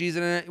internship. She's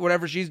in it,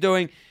 whatever she's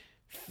doing.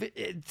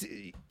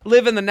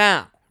 Live in the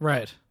now.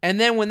 Right. And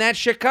then when that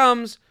shit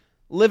comes,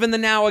 live in the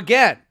now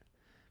again.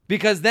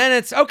 Because then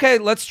it's, okay,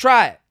 let's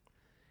try it.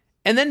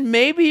 And then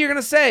maybe you're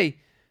going to say,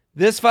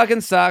 this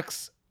fucking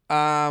sucks.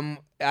 I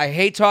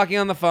hate talking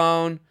on the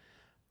phone.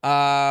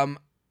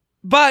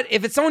 But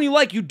if it's someone you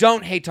like, you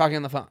don't hate talking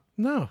on the phone.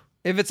 No.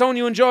 If it's someone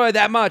you enjoy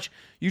that much,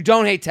 you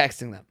don't hate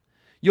texting them.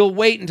 You'll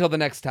wait until the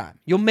next time.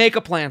 You'll make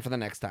a plan for the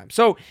next time.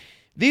 So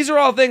these are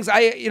all things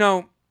I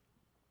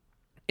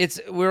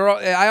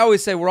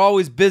always say we're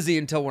always busy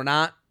until we're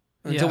not,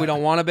 until we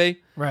don't want to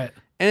be. Right.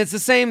 And it's the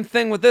same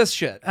thing with this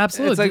shit.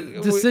 Absolutely. It's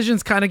like,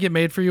 decisions kind of get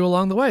made for you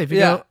along the way. If you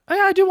go, hey,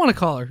 I do want to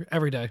call her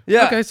every day.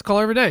 Yeah. Okay, so call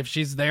her every day. If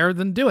she's there,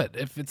 then do it.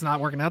 If it's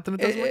not working out, then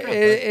it doesn't work out.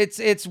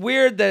 It's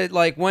weird that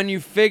like when you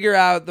figure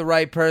out the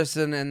right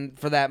person and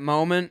for that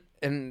moment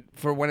and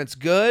for when it's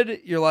good,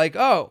 you're like,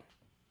 oh,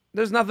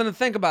 there's nothing to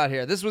think about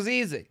here. This was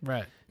easy.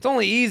 Right. It's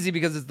only easy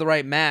because it's the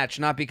right match,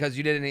 not because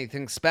you did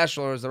anything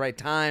special or it was the right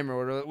time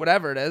or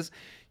whatever it is.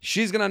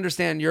 She's going to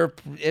understand your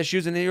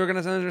issues and you're going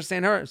to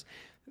understand hers.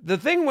 The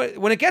thing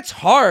when it gets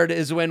hard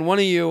is when one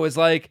of you is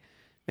like,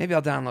 maybe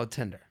I'll download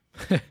Tinder.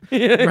 Right.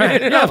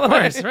 Yeah, of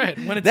course. Right.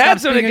 When it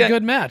stops being a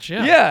good match.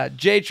 Yeah. Yeah.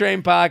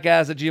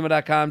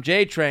 JTrainPodcast@gmail.com.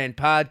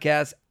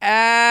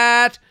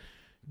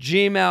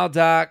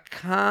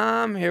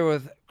 JTrainPodcast@gmail.com. Here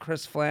with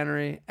Chris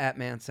Flannery at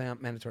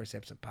Mandatory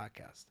Sampson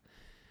Podcast.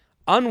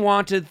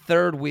 Unwanted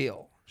third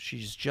wheel.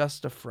 She's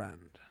just a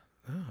friend.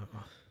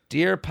 Oh.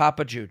 Dear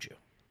Papa Juju,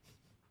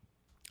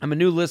 I'm a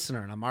new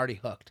listener and I'm already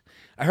hooked.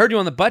 I heard you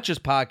on the Butch's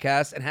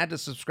podcast and had to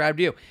subscribe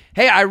to you.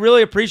 Hey, I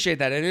really appreciate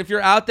that. And if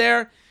you're out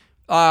there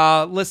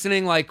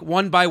listening like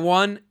one by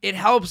one, it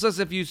helps us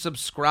if you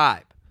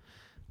subscribe.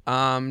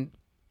 And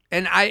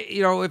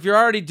if you're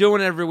already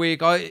doing it every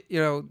week, why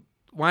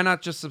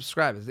not just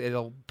subscribe?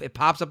 It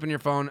pops up in your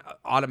phone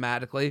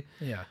automatically.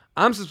 Yeah.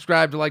 I'm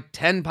subscribed to like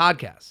 10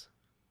 podcasts.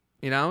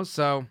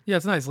 So yeah,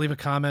 it's nice. Leave a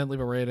comment, leave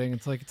a rating.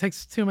 It's like it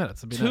takes 2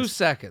 minutes. 2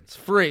 seconds,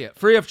 free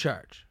of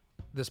charge.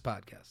 This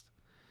podcast.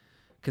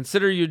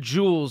 Consider your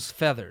jewels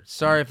feathered.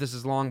 Sorry if this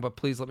is long, but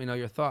please let me know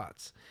your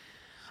thoughts.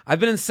 I've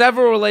been in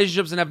several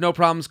relationships and have no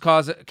problems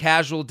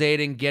casual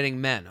dating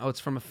getting men. Oh, it's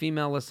from a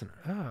female listener.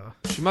 Oh.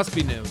 She must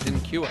be new. Didn't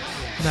cue us.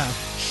 No.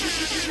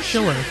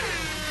 She'll learn.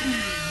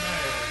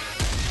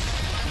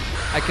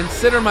 I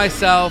consider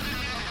myself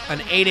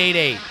an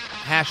 888.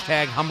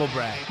 Hashtag humble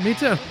brag. Me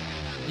too.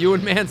 You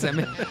and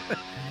Manson.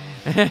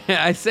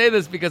 I say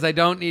this because I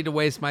don't need to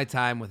waste my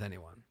time with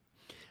anyone.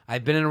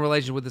 I've been in a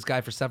relationship with this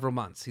guy for several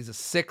months. He's a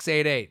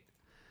 6'8".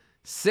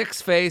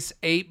 6 face,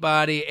 8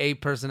 body,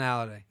 8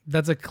 personality.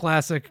 That's a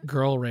classic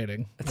girl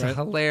rating. It's right? a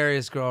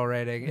hilarious girl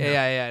rating.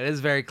 Yeah. It is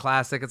very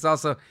classic. It's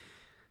also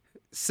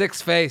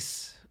 6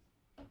 face.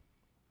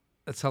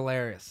 It's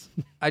hilarious.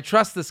 I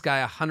trust this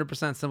guy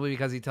 100% simply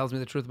because he tells me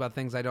the truth about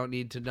things I don't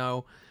need to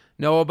know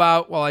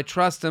about. While I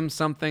trust him,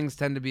 some things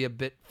tend to be a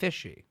bit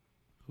fishy.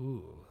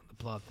 Ooh, the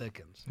plot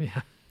thickens.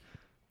 Yeah.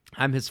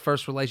 I'm his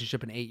first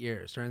relationship in 8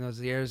 years. During those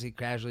years, he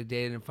casually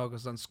dated and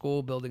focused on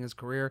school, building his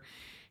career.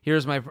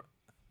 Here's my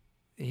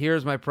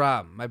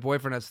problem. My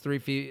boyfriend has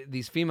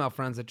these female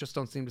friends that just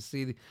don't seem to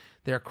see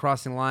they're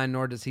crossing the line,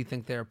 nor does he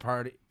think either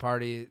party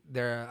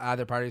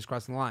is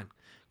crossing the line.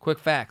 Quick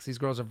facts. These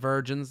girls are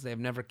virgins. They have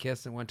never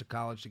kissed and went to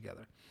college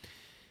together.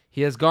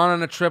 He has gone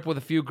on a trip with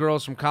a few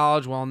girls from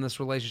college. While in this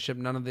relationship,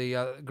 none of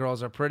the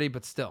girls are pretty,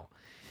 but still.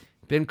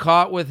 Been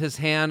caught with his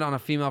hand on a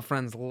female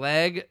friend's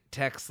leg.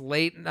 Texts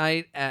late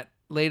at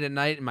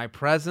night in my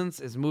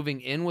presence. Is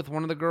moving in with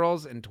one of the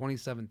girls in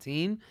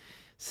 2017.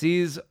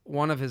 Sees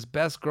one of his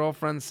best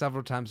girlfriends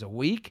several times a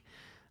week.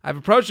 I've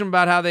approached him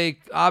about how they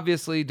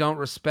obviously don't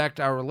respect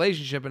our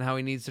relationship and how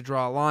he needs to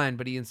draw a line,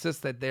 but he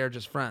insists that they are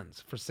just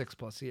friends for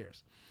 6+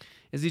 years.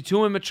 Is he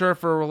too immature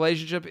for a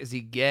relationship? Is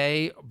he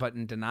gay but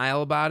in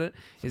denial about it?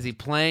 Is he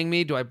playing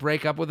me? Do I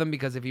break up with him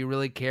because if he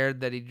really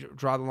cared that he'd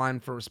draw the line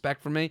for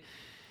respect for me?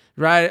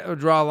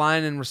 Draw a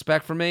line in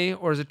respect for me?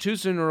 Or is it too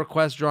soon to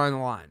request drawing the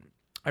line?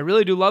 I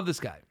really do love this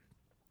guy.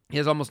 He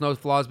has almost no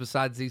flaws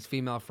besides these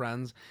female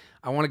friends.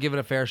 I want to give it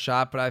a fair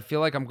shot, but I feel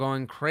like I'm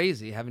going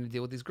crazy having to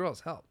deal with these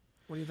girls. Help.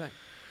 What do you think?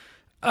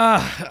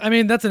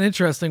 That's an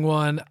interesting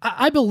one.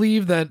 I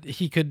believe that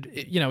he could,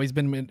 he's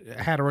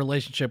had a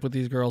relationship with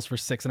these girls for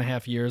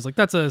 6.5 years. Like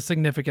that's a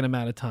significant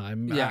amount of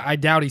time. Yeah. I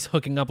doubt he's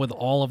hooking up with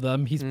all of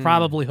them. He's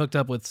probably hooked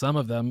up with some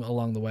of them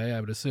along the way, I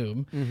would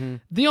assume. Mm-hmm.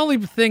 The only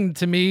thing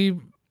to me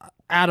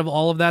out of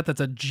all of that's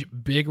a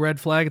big red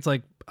flag. It's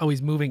like,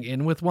 he's moving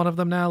in with one of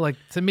them now. Like,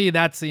 to me,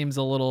 that seems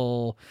a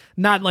little,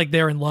 not like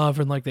they're in love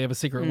and like they have a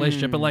secret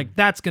relationship, but like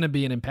that's going to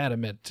be an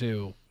impediment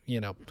to,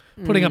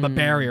 putting up a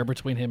barrier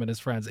between him and his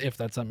friends, if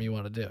that's something you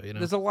want to do.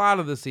 There's a lot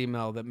of this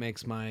email that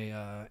makes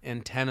my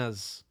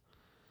antennas,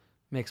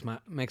 makes my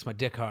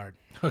dick hard.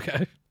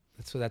 Okay.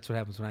 That's what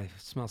happens when I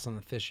smell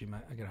something fishy.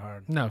 I get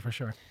hard. No, for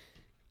sure.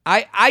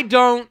 I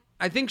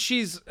think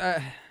she's.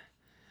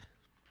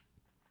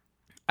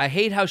 I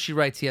hate how she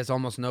writes he has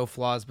almost no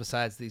flaws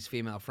besides these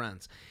female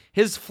friends.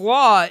 His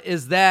flaw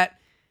is that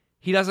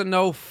he doesn't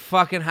know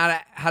fucking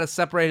how to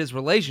separate his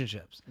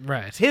relationships.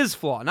 Right. It's his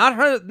flaw, not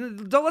her.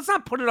 Let's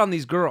not put it on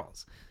these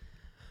girls.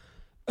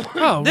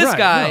 Oh, this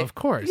guy, no, of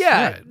course.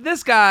 Yeah, right.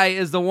 This guy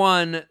is the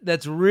one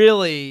that's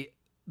really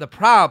the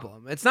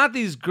problem. It's not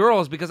these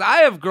girls, because I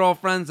have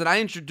girlfriends that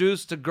I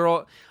introduce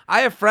to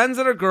I have friends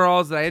that are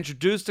girls that I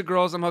introduce to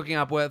girls I'm hooking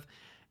up with,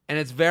 and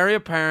it's very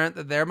apparent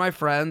that they're my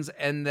friends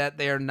and that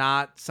they are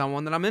not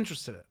someone that I'm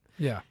interested in.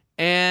 Yeah.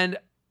 And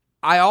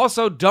I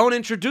also don't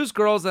introduce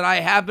girls that I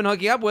have been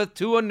hooking up with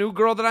to a new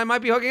girl that I might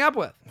be hooking up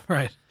with.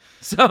 Right.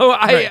 So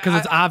because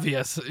it's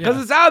obvious.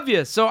 Because it's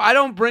obvious. So I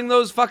don't bring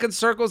those fucking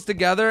circles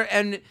together.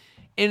 And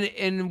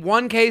in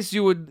one case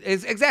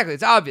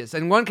it's obvious.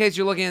 In one case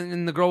you're looking at,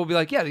 and the girl will be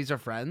like, yeah, these are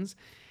friends.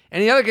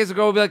 And in the other case the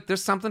girl will be like,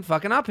 there's something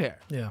fucking up here.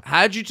 Yeah.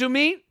 How'd you two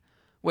meet?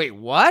 Wait,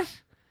 what?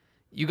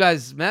 You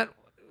guys met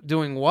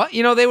doing what?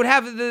 They would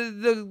have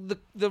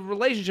the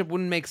relationship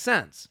wouldn't make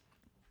sense.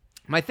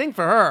 My thing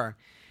for her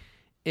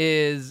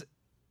is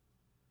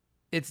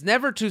it's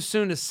never too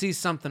soon to see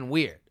something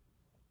weird.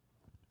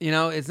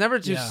 It's never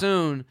too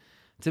soon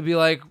to be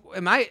like,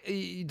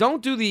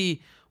 don't do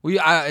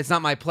it's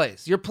not my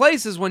place. Your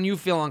place is when you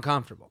feel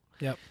uncomfortable.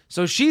 Yep.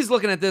 So she's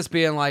looking at this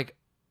being like,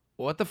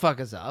 what the fuck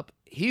is up?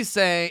 He's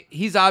saying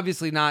he's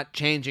obviously not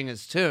changing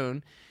his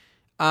tune.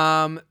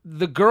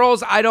 The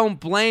girls I don't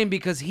blame,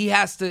 because he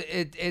has to,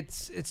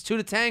 it's two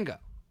to tango.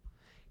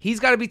 He's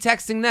got to be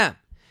texting them.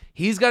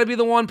 He's got to be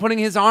the one putting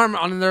his arm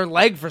on their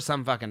leg for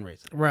some fucking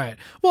reason. Right.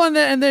 Well,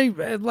 and they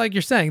like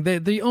you're saying,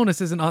 the onus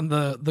isn't on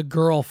the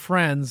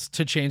girlfriends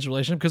to change the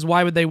relationship, because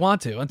why would they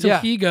want to? Until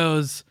he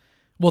goes,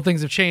 well,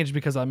 things have changed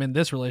because I'm in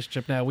this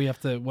relationship now. We have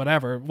to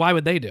whatever. Why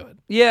would they do it?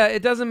 Yeah,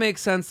 it doesn't make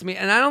sense to me.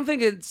 And I don't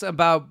think it's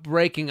about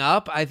breaking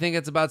up. I think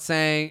it's about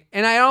saying,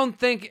 and I don't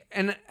think,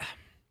 and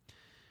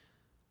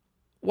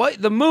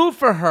what the move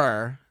for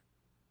her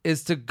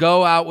is to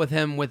go out with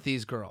him with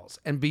these girls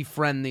and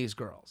befriend these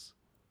girls.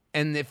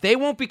 And if they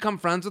won't become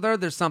friends with her,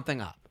 there's something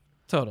up.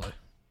 Totally.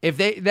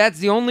 That's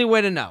the only way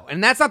to know.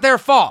 And that's not their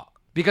fault,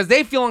 because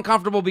they feel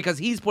uncomfortable because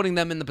he's putting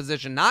them in the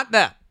position, not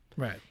them.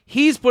 Right.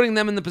 He's putting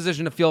them in the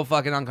position to feel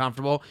fucking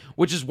uncomfortable,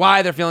 which is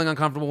why they're feeling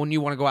uncomfortable when you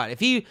want to go out. If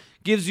he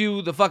gives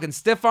you the fucking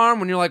stiff arm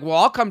when you're like, well,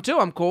 I'll come too,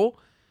 I'm cool.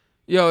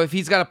 If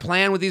he's got a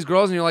plan with these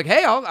girls and you're like,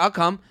 hey, I'll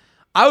come.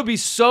 I would be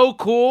so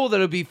cool that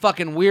it would be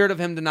fucking weird of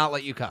him to not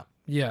let you come.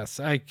 Yes,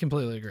 I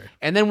completely agree.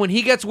 And then when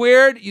he gets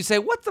weird, you say,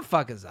 what the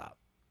fuck is up?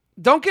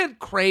 Don't get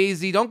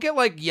crazy. Don't get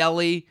like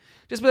yelly.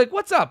 Just be like,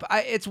 what's up?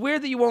 It's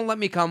weird that you won't let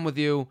me come with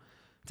you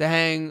to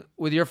hang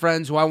with your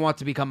friends who I want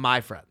to become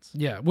my friends.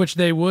 Yeah, which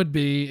they would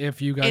be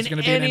if you guys are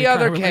going to be in any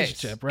other kind of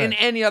case. Relationship. Right. In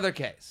any other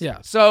case. Yeah.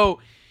 So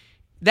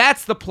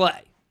that's the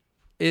play,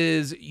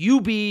 is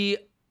you be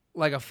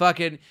like a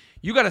fucking,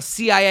 you got a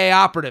CIA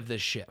operative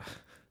this shit.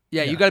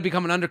 Yeah. You got to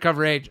become an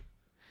undercover agent.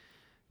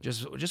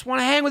 Just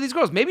want to hang with these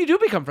girls. Maybe you do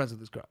become friends with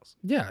these girls.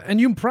 Yeah,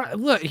 and you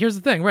look. Here's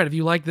the thing, right? If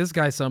you like this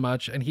guy so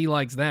much and he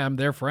likes them,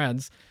 they're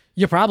friends.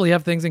 You probably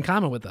have things in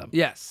common with them.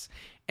 Yes,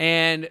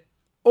 and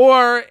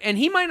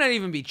he might not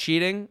even be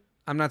cheating.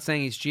 I'm not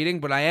saying he's cheating,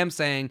 but I am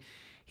saying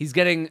he's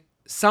getting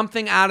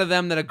something out of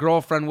them that a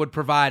girlfriend would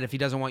provide if he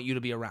doesn't want you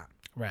to be around.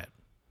 Right.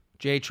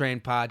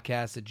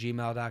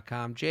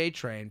 jtrainpodcast@gmail.com.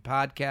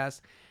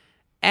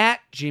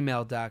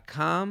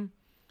 jtrainpodcast@gmail.com.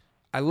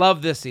 I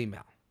love this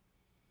email.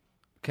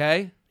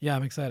 Okay? Yeah,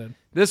 I'm excited.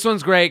 This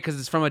one's great because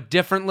it's from a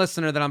different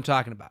listener that I'm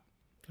talking about.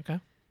 Okay.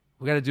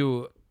 We got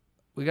to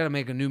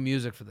make a new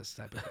music for this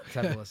type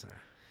of listener.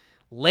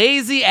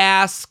 Lazy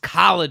ass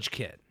college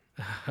kid.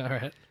 All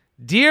right.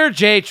 Dear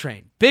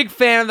J-Train, big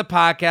fan of the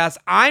podcast.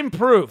 I'm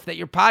proof that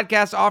your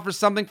podcast offers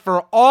something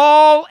for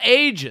all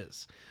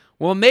ages.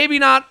 Well, maybe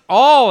not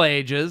all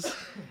ages.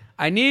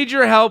 I need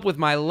your help with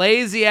my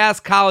lazy ass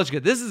college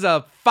kid. This is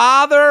a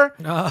father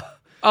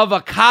of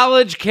a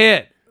college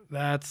kid.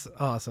 That's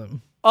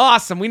awesome.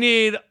 Awesome. We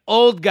need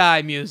old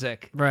guy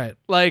music. Right.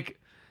 Like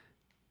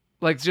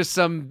just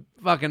some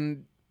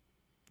fucking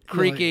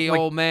creaky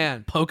old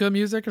man. Polka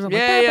music or something?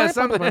 Yeah,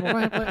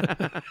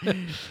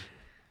 something.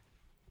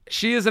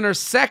 She is in her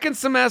second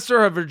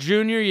semester of her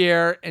junior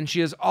year, and she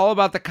is all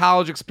about the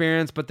college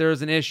experience, but there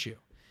is an issue.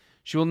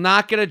 She will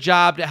not get a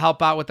job to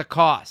help out with the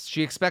costs.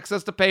 She expects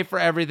us to pay for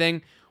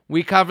everything.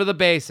 We cover the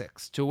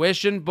basics.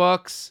 Tuition,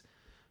 books,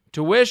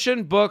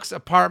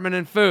 apartment,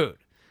 and food,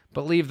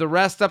 but leave the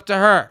rest up to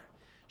her.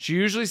 She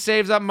usually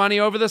saves up money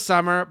over the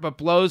summer, but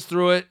blows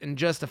through it in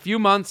just a few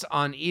months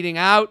on eating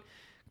out,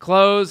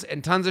 clothes,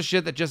 and tons of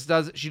shit that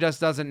she just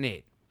doesn't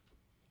need.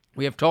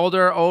 We have told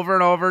her over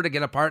and over to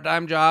get a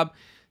part-time job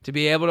to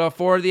be able to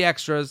afford the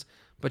extras,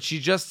 but she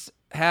just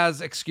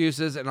has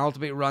excuses and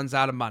ultimately runs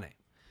out of money.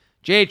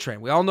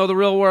 J-Train, we all know the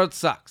real world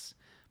sucks,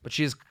 but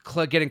she's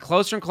getting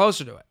closer and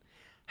closer to it.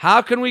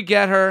 How can we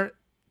get her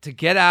to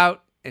get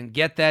out and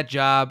get that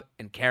job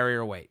and carry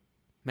her weight?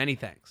 Many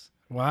thanks.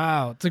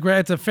 Wow,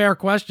 it's a fair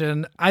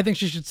question. I think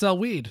she should sell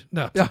weed.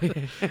 No.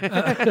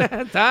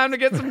 Time to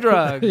get some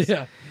drugs.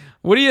 Yeah.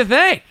 What do you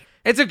think?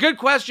 It's a good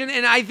question,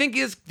 and I think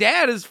his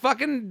dad is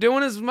fucking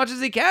doing as much as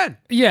he can.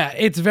 Yeah,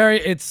 it's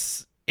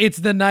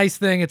the nice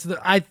thing.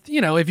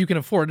 If you can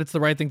afford it, it's the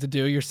right thing to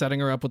do. You're setting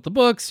her up with the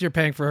books. You're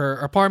paying for her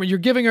apartment. You're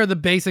giving her the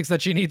basics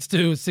that she needs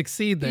to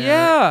succeed there.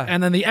 Yeah.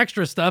 And then the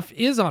extra stuff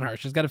is on her.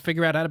 She's got to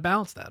figure out how to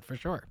balance that for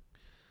sure.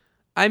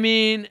 I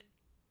mean,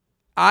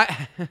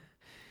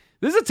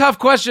 this is a tough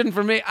question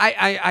for me.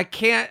 I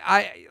can't.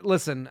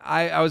 Listen.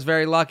 I was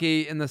very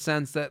lucky in the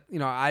sense that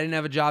I didn't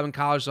have a job in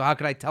college, so how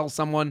could I tell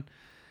someone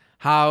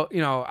how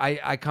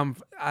how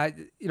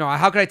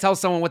could I tell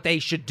someone what they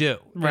should do?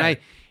 Right.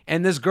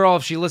 And this girl,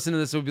 if she listened to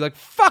this, would be like,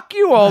 "Fuck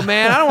you, old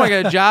man. I don't want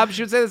to get a job."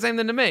 She would say the same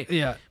thing to me.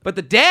 Yeah. But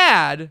the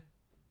dad,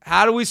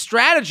 how do we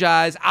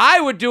strategize?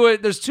 I would do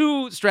it. There's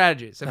two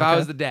strategies if I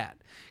was the dad,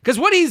 because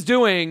what he's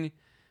doing.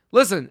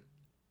 Listen.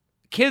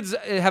 Kids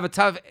have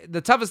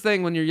the toughest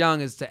thing when you're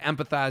young is to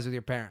empathize with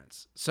your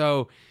parents.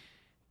 So,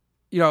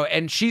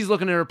 and she's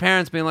looking at her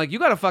parents being like, you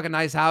got a fucking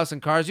nice house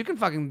and cars. You can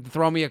fucking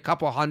throw me a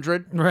couple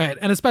hundred. Right.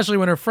 And especially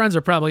when her friends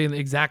are probably in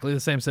exactly the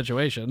same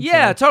situation.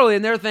 Yeah, so. Totally.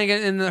 And they're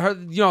thinking, and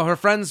her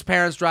friend's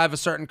parents drive a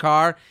certain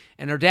car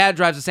and her dad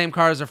drives the same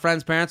car as her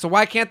friend's parents. So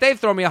why can't they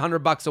throw me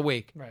 $100 a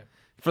week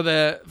for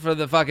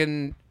the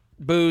fucking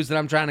booze that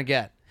I'm trying to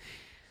get?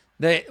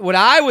 What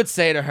I would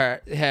say to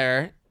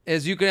her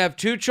is you can have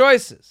two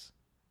choices.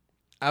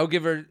 I would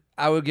give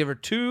her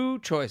two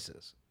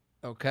choices,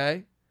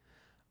 okay?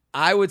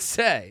 I would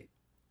say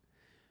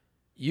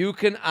you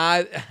can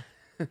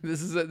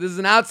this is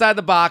an outside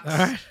the box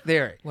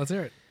theory. Let's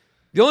hear it.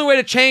 The only way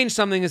to change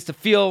something is to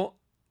feel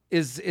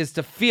is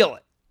to feel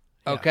it.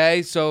 Okay?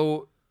 Yeah.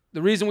 So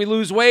the reason we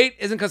lose weight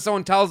isn't because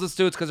someone tells us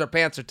to, it's because our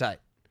pants are tight.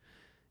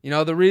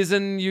 The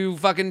reason you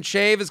fucking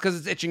shave is because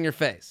it's itching your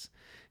face.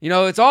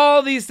 It's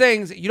all these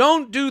things. You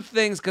don't do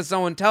things because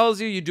someone tells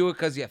you, you do it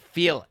because you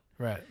feel it.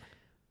 Right.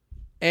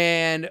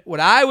 And what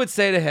I would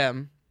say to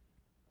him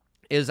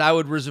is I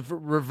would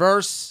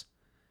reverse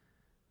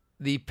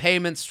the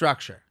payment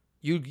structure.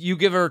 You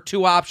give her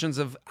two options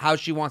of how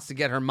she wants to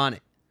get her money.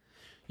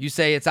 You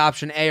say it's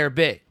option A or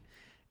B.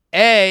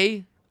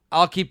 A,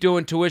 I'll keep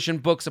doing tuition,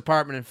 books,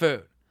 apartment, and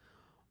food.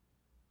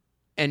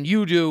 And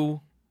you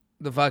do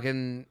the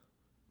fucking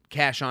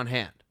cash on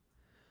hand.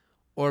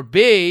 Or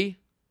B,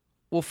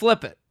 we'll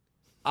flip it.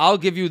 I'll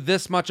give you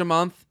this much a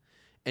month,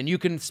 and you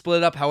can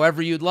split it up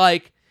however you'd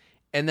like,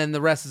 and then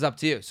the rest is up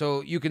to you.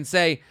 So you can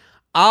say,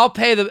 I'll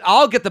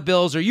get the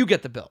bills or you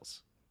get the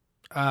bills.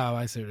 Oh,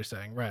 I see what you're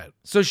saying. Right.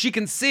 So she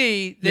can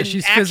see that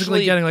she's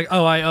physically getting like,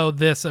 oh, I owe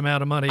this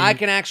amount of money. I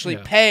can actually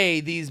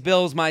pay these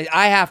bills.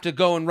 I have to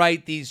go and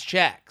write these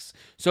checks.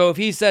 So if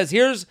he says,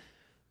 here's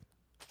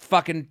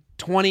fucking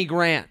 20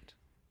 grand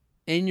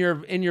in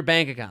your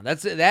bank account.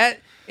 That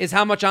is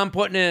how much I'm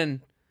putting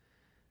in.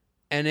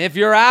 And if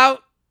you're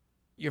out,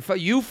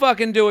 you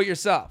fucking do it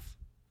yourself.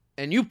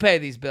 And you pay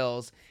these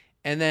bills.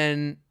 And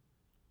then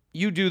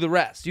you do the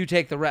rest. You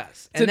take the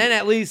rest. And then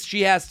at least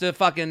she has to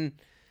fucking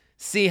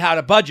see how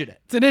to budget it.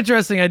 It's an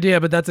interesting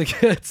idea, but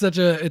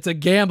it's a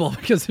gamble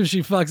because if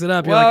she fucks it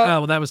up, you're like,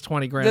 oh, well, that was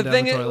 20 grand down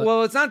the toilet.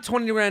 Well, it's not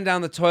 20 grand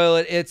down the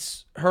toilet.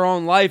 It's her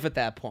own life at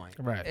that point.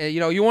 Right.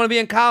 You want to be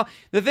in college.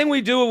 The thing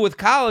we do with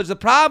college, the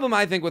problem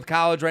I think with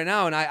college right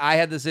now, and I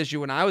had this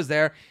issue when I was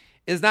there,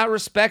 is not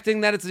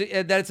respecting that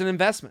it's an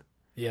investment.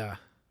 Yeah.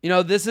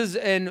 This is,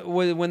 and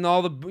when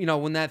all the,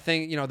 when that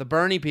thing, the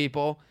Bernie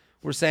people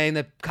were saying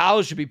that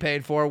college should be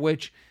paid for,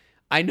 which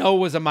I know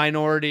was a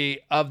minority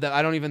of the,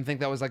 I don't even think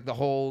that was like the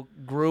whole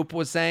group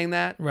was saying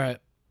that. Right.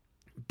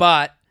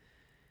 But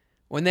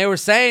when they were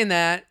saying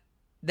that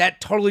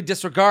totally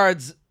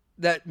disregards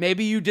that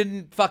maybe you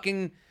didn't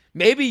fucking,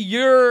 maybe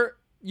your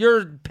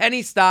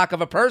penny stock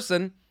of a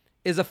person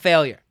is a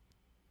failure.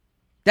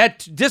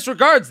 That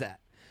disregards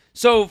that.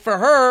 So for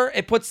her,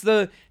 it puts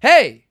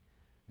hey,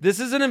 this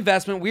is an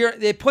investment.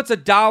 It puts a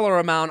dollar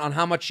amount on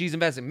how much she's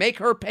investing. Make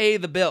her pay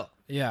the bill.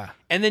 Yeah.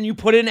 And then you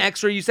put in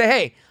extra. You say,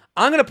 hey,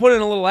 I'm going to put in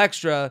a little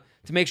extra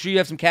to make sure you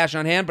have some cash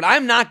on hand, but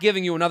I'm not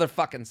giving you another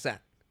fucking cent.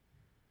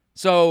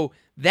 So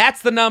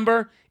that's the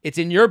number. It's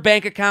in your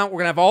bank account. We're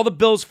going to have all the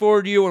bills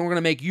forwarded to you, and we're going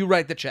to make you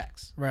write the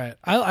checks. Right.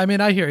 I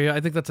mean, I hear you. I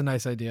think that's a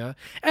nice idea.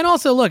 And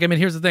also, look, I mean,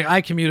 here's the thing.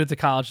 I commuted to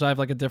college, so I have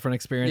like a different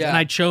experience. Yeah. And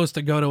I chose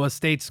to go to a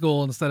state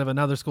school instead of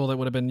another school that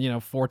would have been,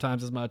 4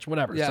 times as much,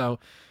 whatever. Yeah. So,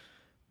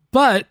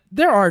 but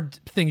there are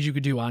things you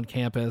could do on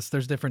campus.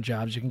 There's different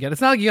jobs you can get.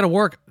 It's not like you got to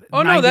work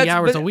 90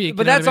 hours a week.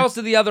 But that's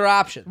also the other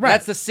option. Right.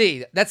 That's the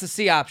C. That's the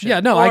C option.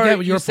 Yeah, no, I get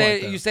what you're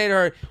saying. You say to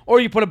her, or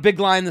you put a big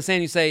line in the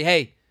sand. You say,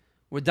 hey,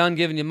 we're done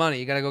giving you money.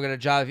 You got to go get a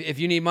job. If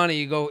you need money,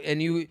 you go,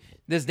 and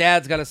this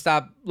dad's got to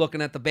stop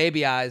looking at the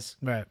baby eyes.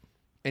 Right.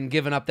 And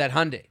giving up that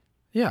Hyundai.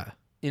 Yeah.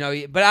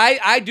 But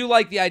I do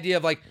like the idea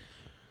of like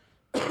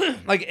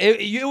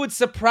it would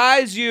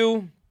surprise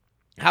you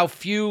how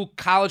few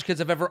college kids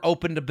have ever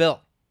opened a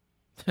bill.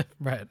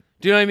 Right.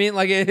 Do you know what I mean?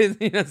 Like,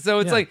 so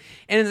it's like,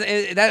 and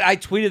that I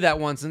tweeted that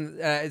once,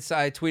 and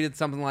I tweeted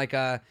something like,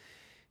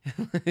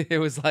 it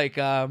was like,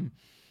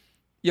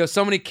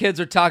 so many kids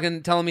are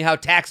telling me how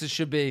taxes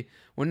should be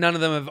when none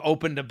of them have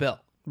opened a bill.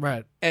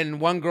 Right.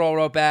 And one girl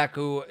wrote back,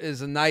 who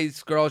is a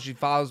nice girl. She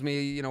follows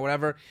me,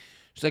 whatever.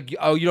 She's like,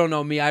 oh, you don't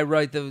know me. I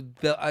write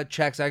the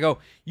checks. I go,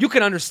 you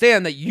can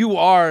understand that you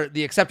are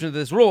the exception to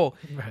this rule,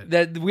 right.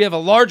 That we have a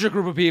larger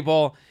group of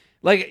people.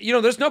 Like,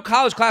 there's no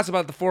college class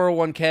about the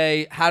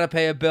 401k, how to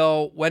pay a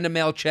bill, when to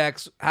mail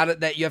checks,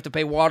 that you have to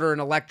pay water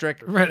and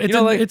electric. Right.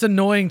 It's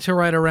annoying to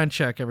write a rent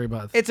check every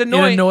month. It's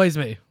annoying. It annoys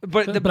me.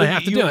 But I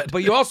have to do it.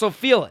 But you also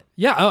feel it.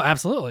 Yeah. Oh,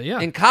 absolutely.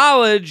 Yeah. In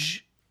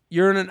college,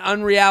 you're in an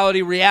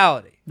unreality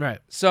reality. Right.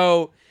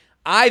 So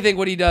I think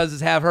what he does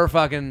is have her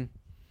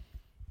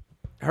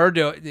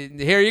do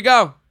it. Here you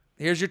go.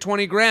 Here's your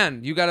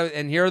 $20,000. You gotta,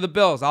 and here are the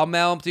bills. I'll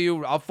mail them to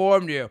you. I'll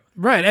forward them to you.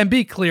 Right, and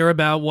be clear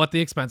about what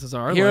the expenses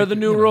are. Here are the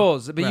new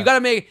rules. But you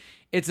gotta make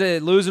it's a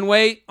losing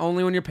weight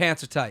only when your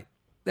pants are tight.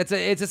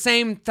 It's the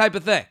same type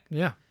of thing.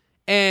 Yeah.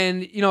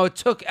 And it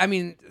took. I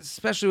mean,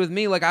 especially with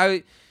me, like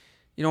when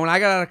I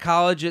got out of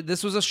college,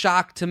 this was a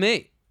shock to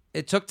me.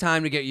 It took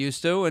time to get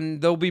used to, and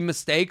there'll be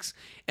mistakes.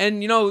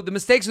 And the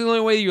mistakes are the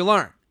only way you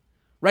learn.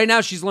 Right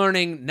now, she's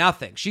learning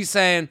nothing. She's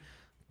saying,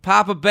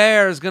 "Papa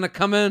Bear is gonna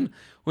come in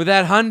with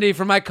that Hyundai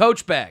for my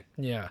Coach bag."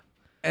 Yeah.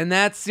 And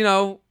that's,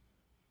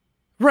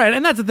 Right,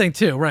 and that's the thing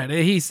too, right?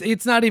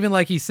 It's not even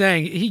like he's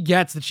saying, he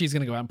gets that she's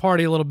going to go out and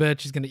party a little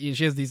bit, she's going to eat,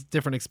 she has these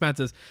different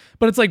expenses,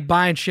 but it's like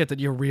buying shit that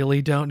you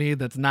really don't need,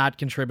 that's not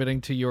contributing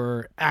to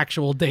your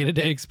actual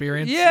day-to-day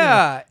experience.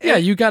 Yeah. Yeah,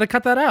 you got to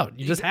cut that out.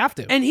 You just have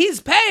to. And he's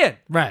paying.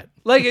 Right.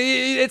 Like,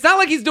 it's not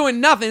like he's doing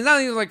nothing. It's not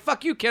like he's like,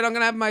 fuck you, kid, I'm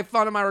going to have my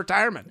fun in my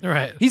retirement.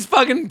 Right. He's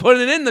fucking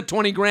putting in the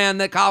 $20,000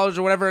 that college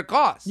or whatever it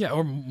costs. Yeah,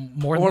 or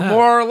more than or that.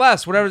 more or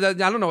less, whatever. I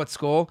don't know what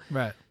school.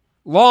 Right.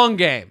 Long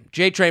game.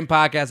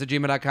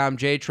 JTrainPodcast@gmail.com.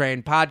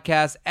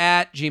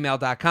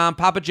 JTrainPodcast@gmail.com.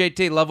 Papa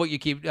JT, love what you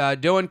keep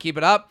doing. Keep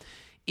it up.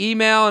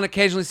 Email and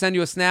occasionally send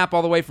you a snap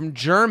all the way from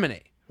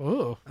Germany.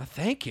 Ooh.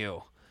 Thank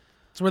you.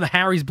 That's where the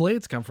Harry's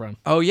blades come from.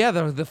 Oh, yeah.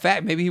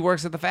 Maybe he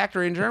works at the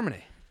factory in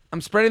Germany.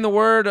 I'm spreading the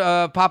word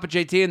of Papa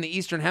JT in the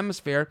Eastern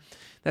Hemisphere.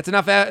 That's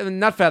enough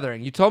nut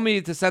feathering. You told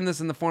me to send this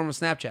in the form of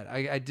Snapchat.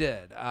 I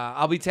did.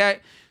 I'll be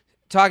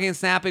talking and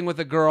snapping with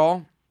a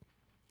girl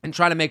and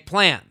try to make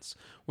plans.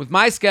 With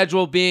my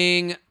schedule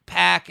being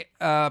packed,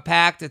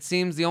 it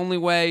seems the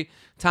only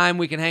time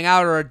we can hang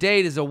out or a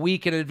date is a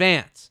week in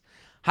advance.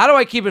 How do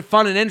I keep it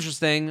fun and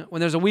interesting when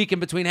there's a week in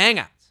between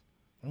hangouts?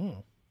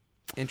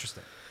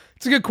 Interesting.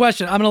 It's a good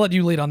question. I'm going to let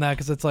you lead on that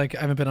because it's like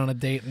I haven't been on a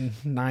date in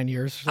 9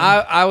 years. So.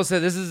 I will say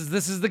this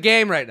is the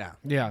game right now.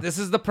 Yeah. This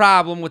is the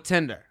problem with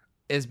Tinder,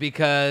 is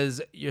because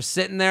you're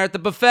sitting there at the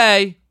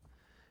buffet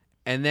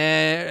and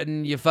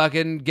then you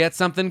fucking get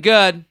something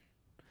good.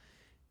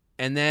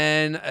 And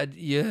then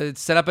you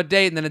set up a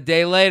date, and then a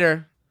day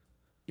later,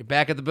 you're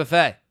back at the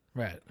buffet.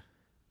 Right.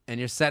 And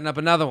you're setting up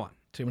another one.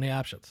 Too many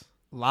options.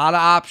 A lot of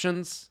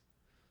options.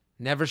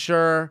 Never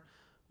sure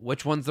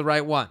which one's the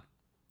right one.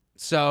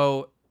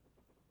 So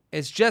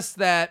it's just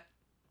that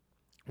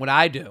what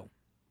I do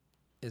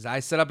is I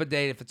set up a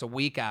date if it's a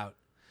week out.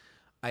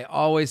 I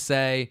always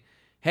say,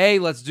 hey,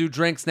 let's do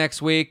drinks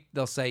next week.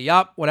 They'll say,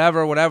 yup,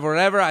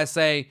 whatever. I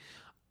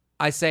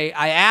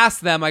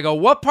ask them, I go,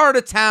 what part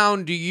of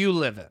town do you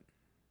live in?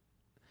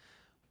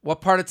 What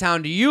part of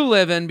town do you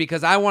live in?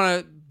 Because I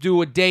want to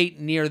do a date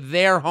near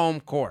their home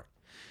court.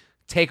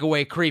 Take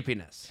away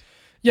creepiness.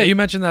 Yeah, you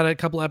mentioned that a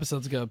couple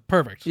episodes ago.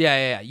 Perfect.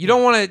 Yeah. You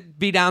don't want to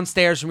be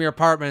downstairs from your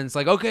apartment. It's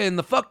like, okay, and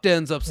the fuck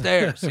den's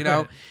upstairs,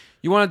 Right.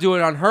 You want to do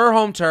it on her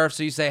home turf.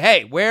 So you say,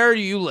 hey, where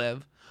do you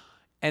live?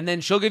 And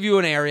then she'll give you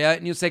an area,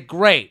 and you say,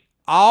 great,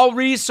 I'll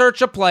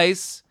research a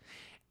place,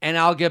 and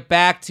I'll get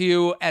back to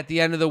you at the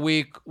end of the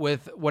week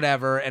with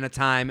whatever and a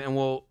time, and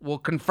we'll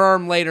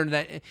confirm later.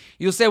 That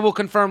you'll say we'll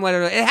confirm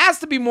later. It has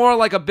to be more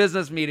like a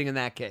business meeting in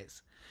that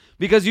case,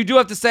 because you do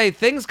have to say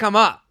things come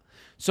up.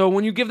 So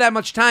when you give that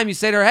much time, you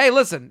say to her, hey,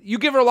 listen, you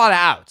give her a lot of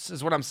outs,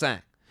 is what I'm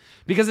saying.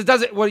 Because it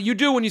doesn't, what you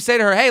do when you say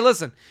to her, hey,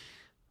 listen,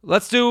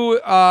 let's do,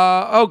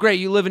 oh, great,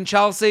 you live in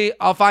Chelsea.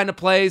 I'll find a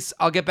place.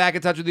 I'll get back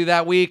in touch with you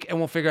that week, and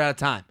we'll figure out a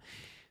time.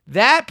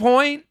 That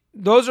point,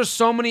 those are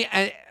so many,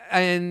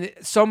 and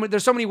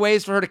there's so many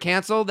ways for her to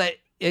cancel that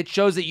it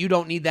shows that you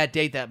don't need that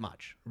date that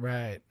much.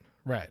 Right.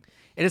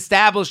 It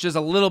establishes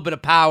a little bit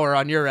of power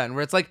on your end,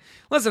 where it's like,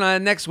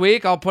 listen, next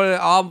week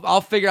I'll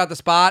figure out the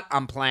spot.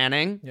 I'm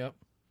planning. Yep.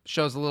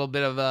 Shows a little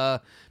bit of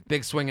a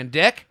big swinging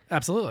dick.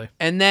 Absolutely.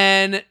 And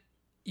then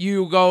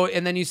you go,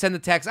 and then you send the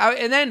text out.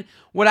 And then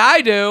what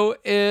I do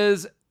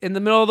is in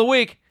the middle of the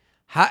week,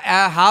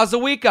 how's the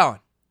week going?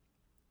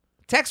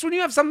 Text when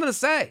you have something to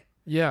say.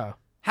 Yeah.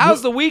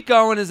 How's the week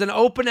going is an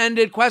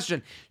open-ended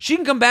question. She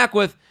can come back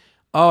with,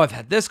 oh, I've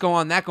had this go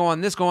on, that go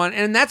on, this go on.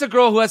 And that's a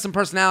girl who has some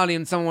personality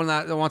and someone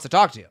that wants to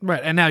talk to you.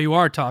 Right. And now you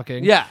are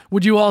talking. Yeah.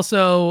 Would you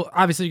also,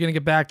 obviously you're going to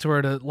get back to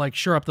her to like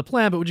shore up the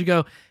plan, but would you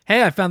go,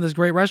 hey, I found this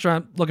great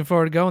restaurant, looking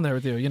forward to going there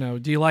with you. You know,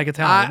 do you like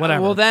Italian?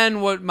 Whatever. Well,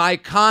 then what my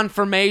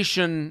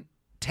confirmation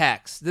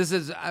text, this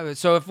is,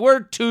 so if we're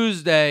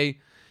Tuesday,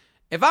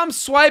 if I'm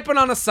swiping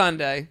on a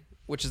Sunday,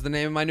 which is the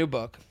name of my new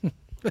book,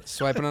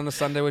 Swiping on a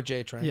Sunday with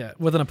J Train. Yeah,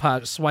 with an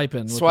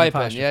apostrophe.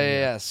 Swiping.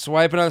 Yeah.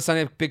 Swiping on a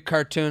Sunday, big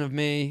cartoon of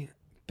me,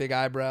 big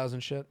eyebrows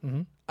and shit.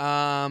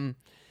 Mm-hmm.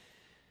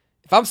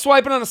 If I'm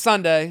swiping on a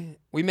Sunday,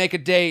 we make a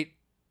date.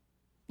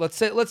 Let's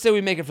say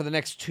we make it for the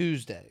next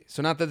Tuesday.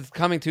 So not the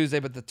coming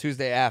Tuesday, but the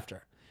Tuesday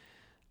after.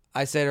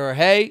 I say to her,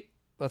 hey,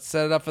 let's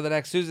set it up for the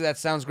next Tuesday. That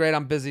sounds great.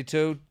 I'm busy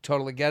too.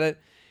 Totally get it.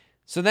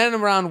 So then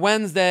around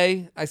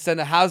Wednesday, I send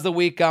a how's the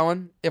week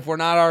going? If we're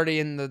not already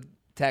in the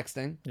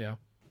texting. Yeah.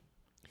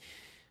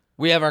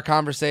 We have our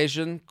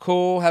conversation.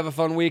 Cool. Have a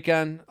fun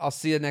weekend. I'll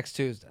see you next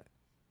Tuesday.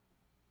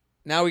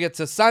 Now we get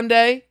to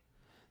Sunday.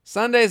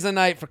 Sunday's the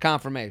night for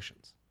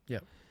confirmations.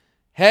 Yep.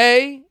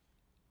 Hey,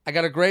 I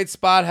got a great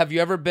spot. Have you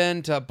ever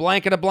been to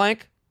blank at a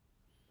blank?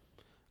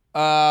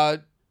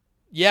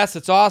 Yes,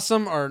 it's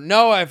awesome. Or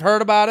no, I've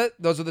heard about it.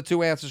 Those are the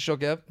two answers she'll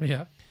give.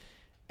 Yeah.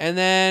 And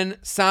then,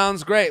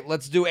 sounds great.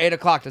 Let's do 8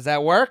 o'clock. Does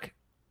that work?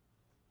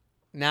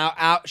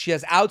 Now she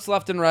has outs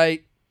left and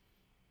right,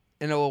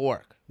 and it will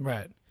work.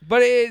 Right.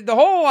 But the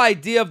whole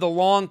idea of the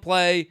long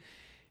play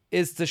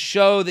is to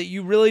show that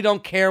you really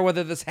don't care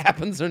whether this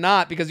happens or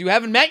not because you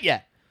haven't met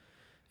yet.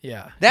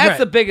 Yeah. That's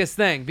the biggest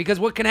thing, because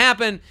what can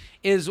happen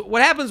is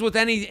what happens with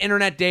any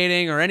internet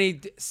dating or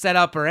any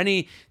setup or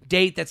any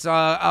date that's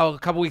a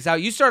couple weeks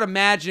out. You start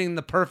imagining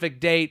the perfect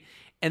date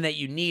and that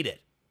you need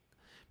it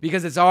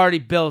because it's already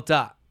built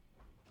up.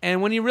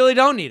 And when you really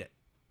don't need it,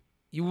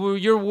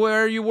 you're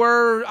where you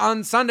were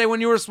on Sunday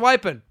when you were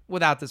swiping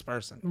without this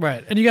person.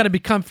 Right. And you got to be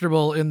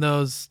comfortable in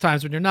those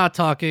times when you're not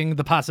talking,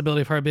 the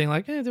possibility of her being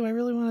like, hey, do I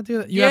really want to do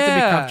that? You have to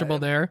be comfortable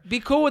there. Be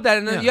cool with that.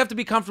 And then you have to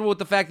be comfortable with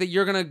the fact that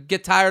you're going to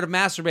get tired of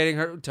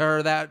masturbating to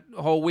her that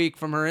whole week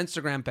from her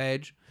Instagram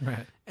page.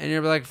 Right. And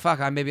you're like, fuck,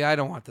 maybe I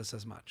don't want this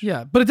as much.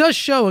 Yeah. But it does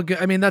show,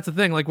 I mean, that's the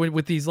thing. Like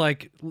with these,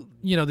 like,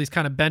 you know, these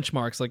kind of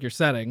benchmarks like you're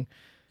setting.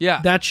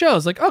 Yeah. That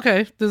shows like,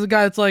 okay, there's a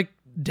guy that's like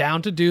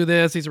down to do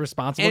this. He's a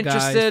responsible guy.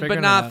 Interested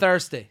but not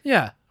thirsty.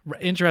 Yeah.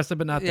 Interested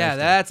but not thirsty. Yeah,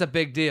 that's a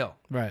big deal.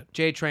 Right.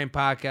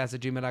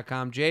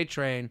 JTrainPodcast@gmail.com.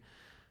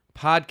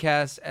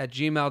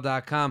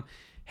 JTrainPodcast@gmail.com.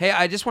 Hey,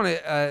 I just want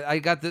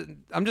to,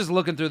 I'm just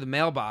looking through the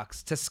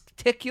mailbox.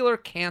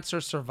 Testicular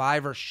cancer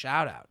survivor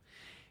shout out.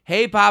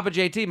 Hey, Papa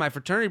JT, my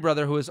fraternity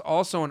brother who is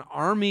also an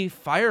Army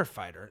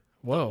firefighter.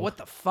 Whoa. What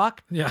the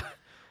fuck? Yeah.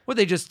 Would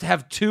they just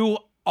have two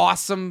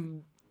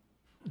awesome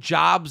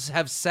jobs,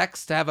 have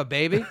sex to have a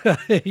baby?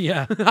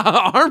 Yeah.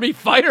 Army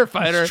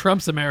firefighter.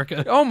 Trump's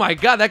America. Oh my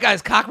God, that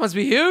guy's cock must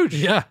be huge.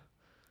 Yeah.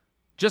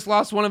 Just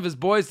lost one of his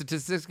boys to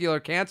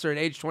testicular cancer at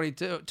age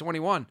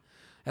 21.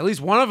 At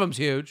least one of them's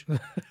huge.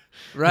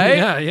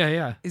 Right?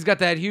 Yeah. He's got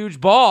that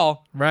huge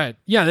ball. Right.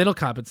 Yeah, they don't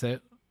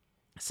compensate.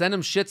 Send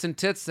him shits and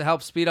tits to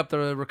help speed up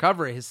the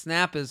recovery. His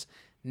snap is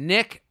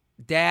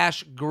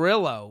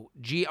Nick-Grillo,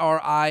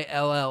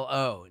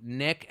 Grillo.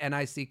 Nick,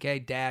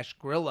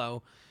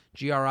 Nick-Grillo,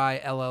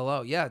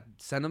 Grillo. Yeah,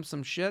 send him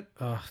some shit.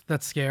 Oh,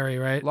 that's scary,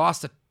 right?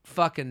 Lost a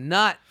fucking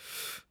nut.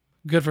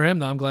 Good for him,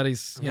 though. I'm glad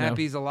he's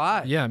happy he's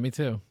alive. Yeah, me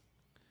too.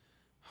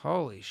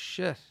 Holy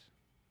shit.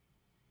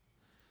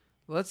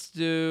 Let's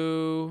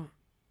do...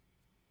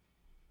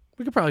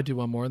 We could probably do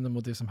one more, and then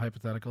we'll do some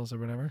hypotheticals or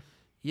whatever.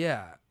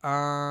 Yeah.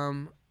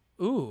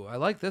 Ooh, I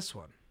like this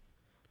one.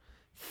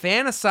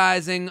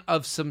 Fantasizing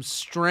of some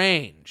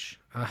strange.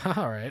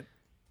 All right.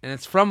 And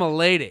it's from a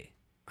lady.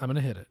 I'm going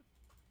to hit it.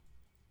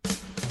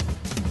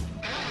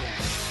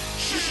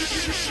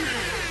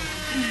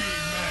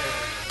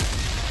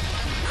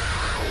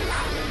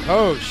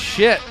 Oh,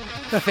 shit.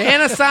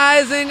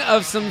 Fantasizing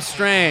of some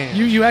strange.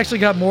 You actually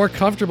got more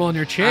comfortable in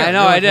your chair. I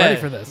know, I did.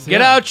 Ready for this.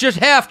 Get out your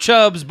half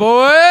chubs,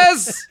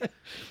 boys.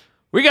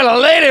 We got a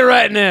lady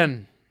writing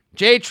in.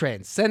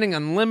 J-Train, sending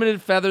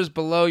unlimited feathers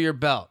below your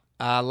belt.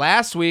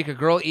 Last week, a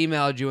girl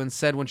emailed you and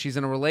said when she's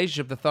in a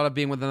relationship, the thought of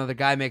being with another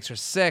guy makes her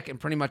sick, and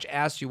pretty much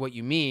asked you what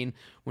you mean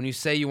when you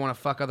say you want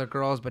to fuck other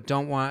girls but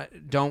don't want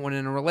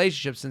in a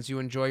relationship since you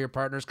enjoy your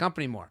partner's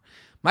company more.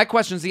 My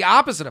question is the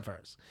opposite of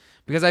hers,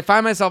 because I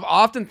find myself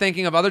often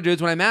thinking of other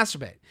dudes when I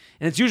masturbate,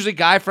 and it's usually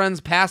guy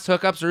friends, past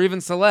hookups, or even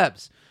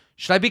celebs.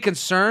 Should I be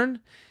concerned?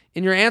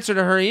 In your answer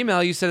to her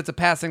email, you said it's a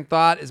passing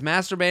thought. Is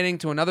masturbating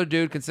to another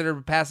dude considered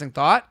a passing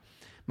thought?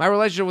 My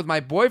relationship with my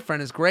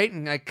boyfriend is great,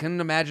 and I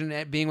couldn't imagine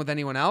it being with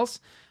anyone else.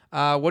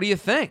 What do you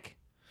think?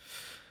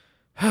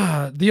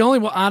 The only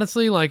one,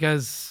 honestly, like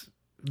as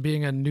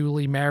being a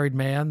newly married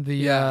man,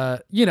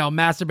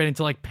 masturbating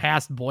to like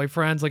past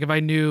boyfriends. Like if I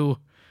knew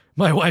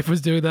my wife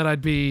was doing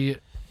that,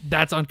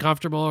 that's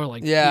uncomfortable, or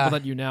like people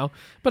that you know.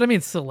 But I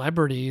mean,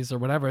 celebrities or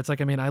whatever. It's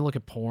like, I mean, I look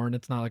at porn.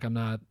 It's not like I'm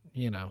not,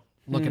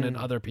 looking at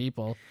other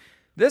people.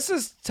 This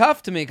is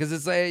tough to me because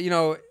it's like,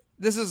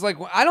 this is like,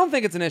 I don't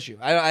think it's an issue.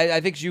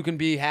 I think you can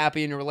be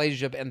happy in your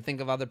relationship and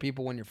think of other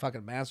people when you're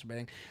fucking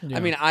masturbating. Yeah. I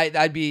mean,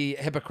 I'd be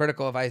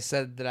hypocritical if I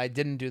said that I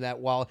didn't do that.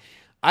 Well,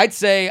 I'd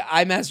say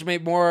I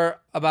masturbate more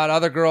about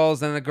other girls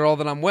than the girl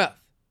that I'm with.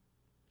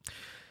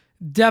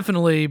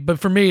 Definitely, but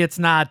for me, it's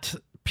not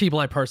people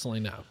I personally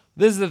know.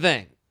 This is the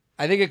thing.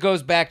 I think it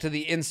goes back to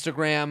the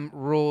Instagram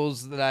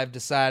rules that I've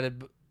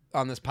decided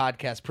on this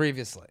podcast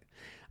previously.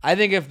 I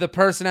think if the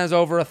person has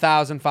over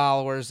 1,000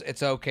 followers,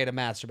 it's okay to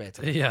masturbate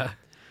to them. Yeah.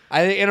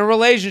 I think in a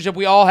relationship,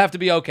 we all have to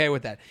be okay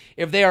with that.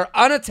 If they are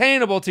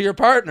unattainable to your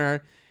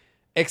partner,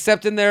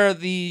 except in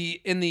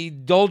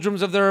the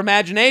doldrums of their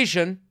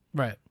imagination,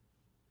 right,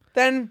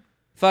 then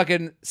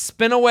fucking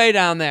spin away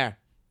down there.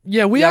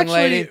 Yeah, we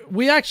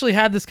actually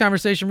had this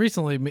conversation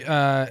recently,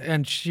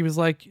 and she was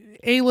like,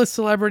 A-list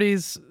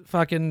celebrities,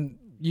 fucking,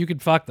 you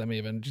could fuck them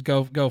even. Just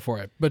go for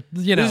it. But,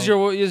 you know. This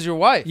is your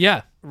wife?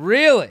 Yeah.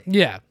 Really?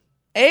 Yeah.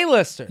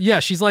 A-lister? Yeah,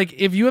 she's like,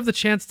 if you have the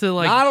chance to,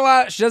 like. Not a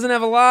lot. She doesn't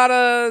have a lot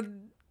of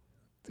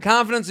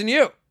confidence in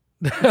you.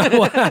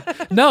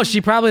 No,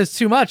 she probably has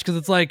too much because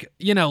it's like,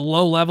 you know,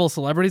 low-level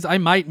celebrities. I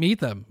might meet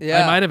them.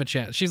 Yeah. I might have a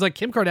chance. She's like,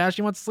 Kim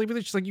Kardashian wants to sleep with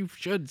you. She's like, you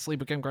should sleep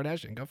with Kim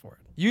Kardashian. Go for it.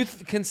 You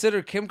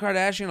consider Kim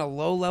Kardashian a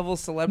low-level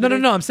celebrity?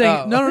 No. I'm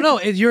saying,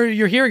 no.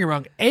 You're hearing it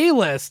wrong.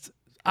 A-list,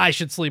 I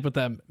should sleep with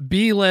them.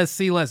 B-list,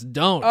 C-list,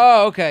 don't.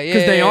 Oh, okay. Yeah,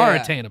 because they are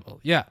attainable.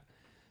 Yeah.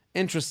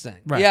 Interesting.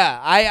 Right. Yeah,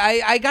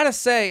 I gotta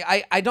say,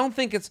 I don't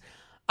think it's...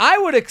 I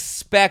would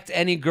expect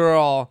any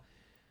girl...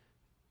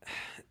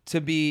 to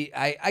be,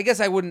 I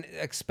guess I wouldn't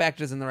expect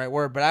isn't the right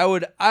word, but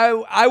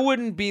I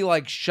wouldn't be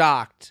like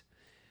shocked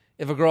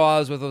if a girl I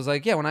was with was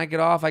like, yeah, when I get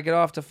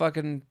off to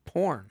fucking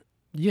porn.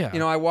 Yeah. You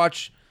know, I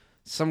watch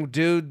some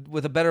dude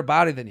with a better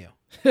body than you.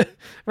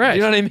 Right.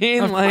 You know what I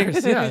mean? Of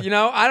course, yeah. You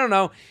know, I don't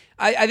know.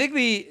 I think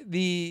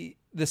the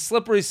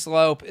slippery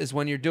slope is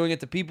when you're doing it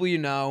to people you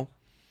know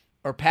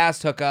or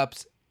past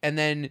hookups, and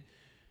then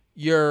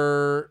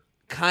you're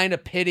kind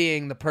of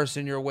pitying the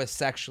person you're with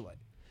sexually.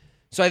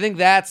 So I think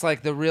that's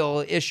like the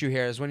real issue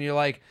here is when you're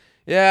like,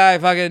 yeah, I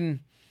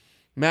fucking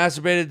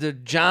masturbated to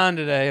John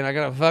today and I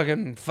gotta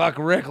fucking fuck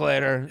Rick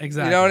later.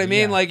 Exactly. You know what I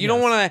mean? Yeah. Like you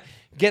don't want to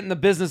get in the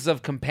business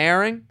of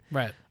comparing.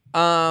 Right.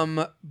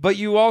 But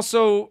you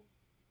also,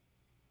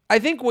 I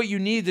think what you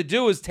need to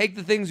do is take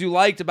the things you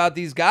liked about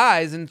these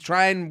guys and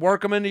try and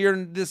work them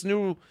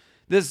into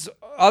this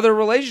other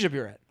relationship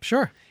you're in.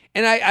 Sure.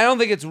 And I don't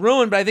think it's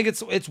ruined, but I think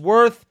it's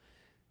worth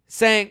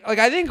saying, like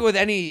I think with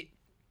any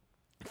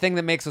thing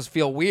that makes us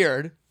feel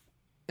weird,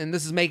 and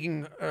this is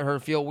making her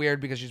feel weird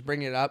because she's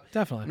bringing it up.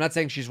 Definitely. I'm not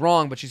saying she's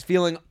wrong, but she's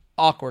feeling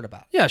awkward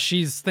about it. Yeah,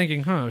 she's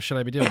thinking, should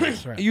I be doing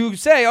this? Right. You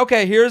say,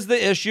 okay, here's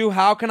the issue.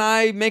 How can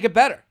I make it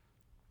better?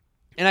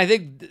 And I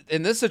think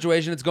in this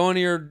situation, it's going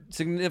to your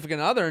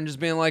significant other and just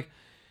being like,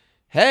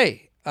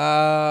 hey,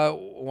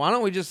 why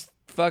don't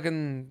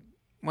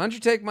you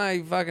take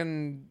my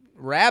fucking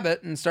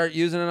rabbit and start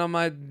using it on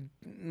my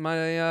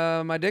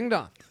ding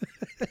dong?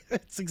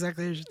 That's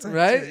exactly what you should say.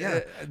 Right?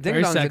 Yeah.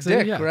 Ding dong's a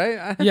dick, yeah.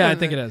 right? Yeah, I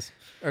think it is.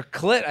 Or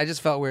clit. I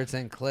just felt weird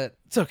saying clit.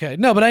 It's okay.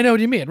 No, but I know what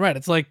you mean. Right.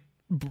 It's like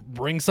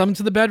bring some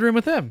to the bedroom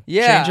with him.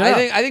 Yeah, change it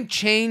up. I think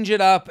change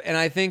it up, and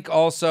I think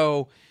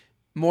also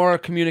more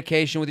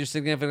communication with your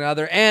significant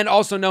other, and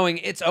also knowing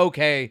it's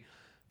okay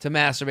to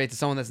masturbate to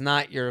someone that's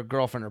not your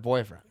girlfriend or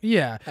boyfriend.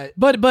 Yeah,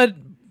 but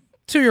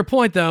to your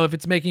point though, if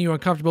it's making you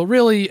uncomfortable,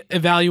 really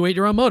evaluate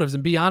your own motives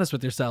and be honest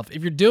with yourself.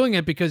 If you're doing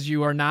it because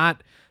you are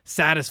not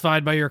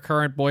satisfied by your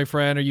current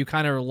boyfriend or you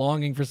kind of are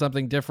longing for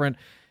something different,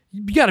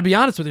 you got to be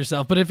honest with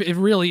yourself. But if it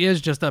really is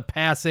just a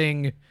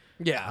passing,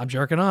 yeah, I'm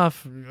jerking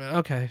off,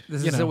 okay,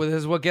 this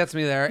is what gets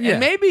me there. Yeah. And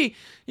maybe,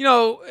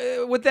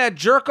 with that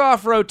jerk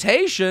off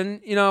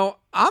rotation,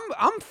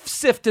 I'm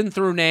sifting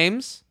through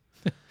names.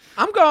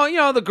 I'm going,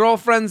 the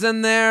girlfriend's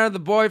in there, the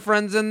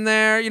boyfriend's in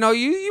there.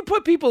 You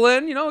put people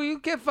in, you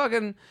get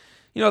fucking,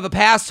 the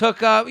past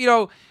hookup.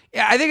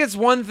 I think it's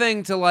one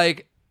thing to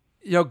like,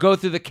 go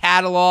through the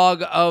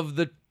catalog of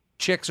the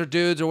chicks or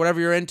dudes or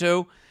whatever you're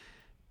into.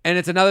 And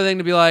it's another thing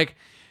to be like,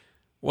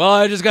 well,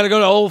 I just got to go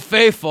to Old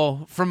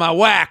Faithful for my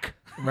whack.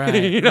 Right.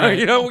 You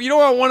don't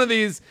want one of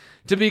these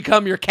to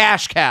become your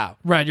cash cow.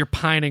 Right. You're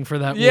pining for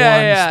that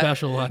one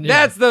special one.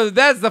 Yeah.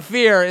 That's the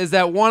fear, is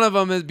that one of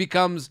them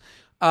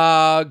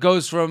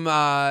goes from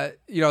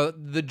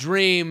the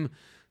dream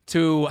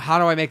to how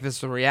do I make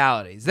this a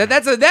reality?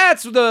 That's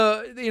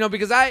the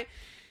because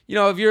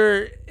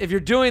if you're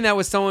doing that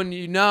with someone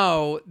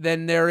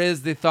then there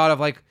is the thought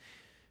of like,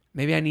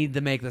 maybe I need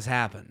to make this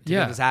happen to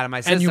get this out of my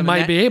system. And you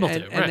might be able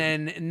to.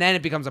 And then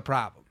it becomes a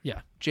problem.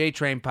 Yeah.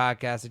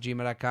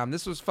 JTrainPodcast@gmail.com.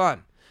 This was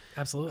fun.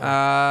 Absolutely.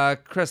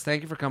 Chris,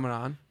 thank you for coming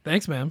on.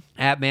 Thanks, man.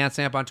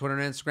 @ManSamp on Twitter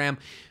and Instagram.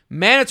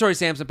 Mandatory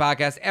Samson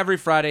Podcast every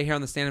Friday here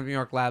on the Stand Up New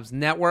York Labs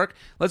Network.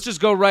 Let's just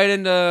go right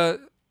into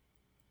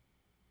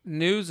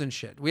news and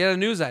shit. We had a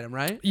news item,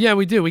 right? Yeah,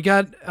 we do. We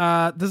got,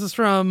 this is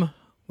from,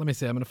 Let me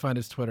see. I'm going to find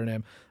his Twitter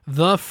name.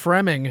 The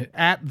Fremming,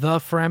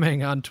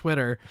 @TheFremming on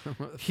Twitter.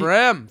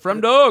 From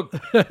dog.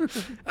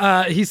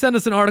 He sent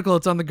us an article.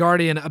 It's on The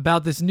Guardian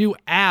about this new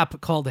app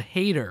called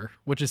Hater,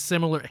 which is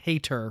similar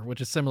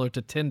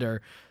to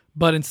Tinder.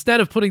 But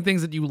instead of putting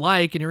things that you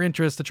like and your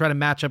interests to try to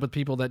match up with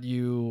people that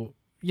you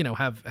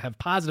have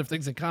positive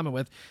things in common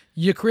with,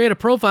 you create a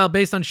profile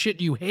based on shit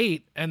you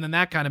hate, and then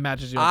that kind of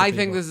matches you up. I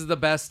think this is the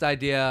best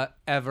idea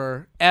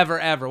ever.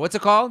 What's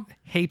it called?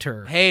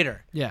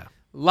 Hater. Yeah.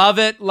 Love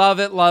it.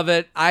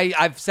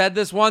 I've said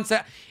this once.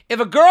 If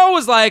a girl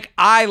was like,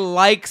 I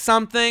like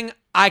something,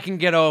 I can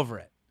get over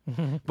it.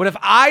 But if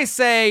I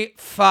say,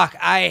 fuck,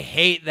 I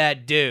hate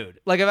that dude.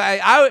 Like if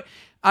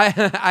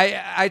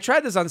I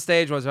tried this on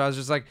stage once where I was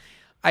just like,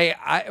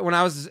 when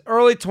I was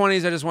early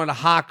 20s, I just wanted a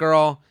hot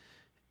girl.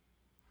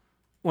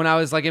 When I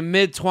was like in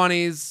mid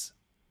 20s,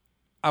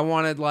 I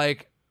wanted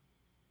like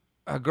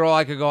a girl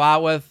I could go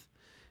out with.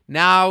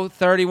 Now,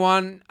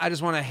 31, I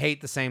just want to hate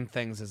the same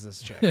things as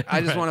this chick.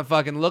 I just want to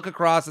fucking look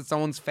across at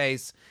someone's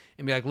face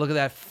and be like, look at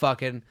that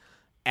fucking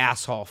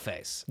asshole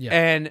face. Yeah.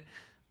 And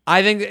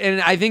I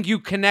think you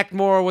connect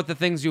more with the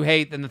things you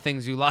hate than the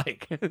things you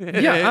like.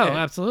 Yeah. Oh,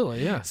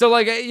 absolutely. Yeah. So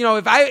like,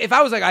 if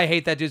I was like, I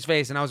hate that dude's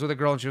face, and I was with a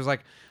girl and she was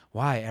like,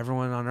 why?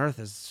 Everyone on earth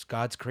is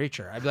God's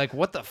creature. I'd be like,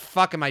 what the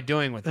fuck am I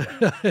doing with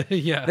it?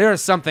 Yeah. There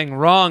is something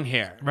wrong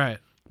here. Right.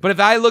 But if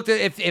I looked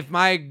at, if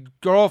my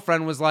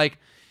girlfriend was like,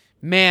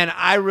 man,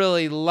 I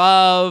really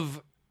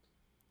love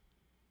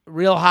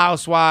Real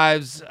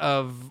Housewives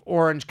of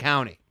Orange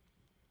County,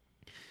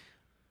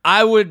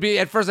 I would be,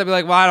 at first I'd be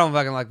like, well, I don't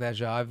fucking like that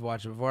show. I've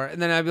watched it before.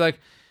 And then I'd be like,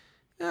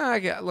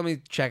 let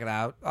me check it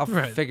out. I'll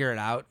figure it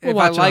out. We'll if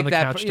watch I it on like the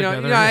that, couch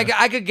together,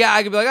 I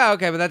could be like, oh,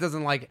 okay, but that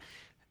doesn't like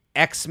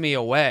X me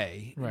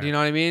away. Right. Do you know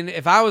what I mean?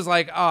 If I was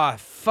like, oh, I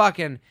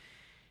fucking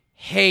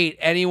hate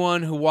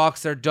anyone who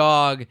walks their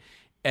dog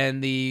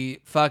and the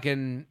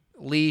fucking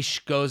leash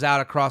goes out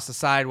across the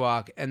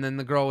sidewalk, and then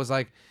the girl was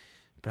like,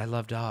 but I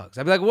love dogs.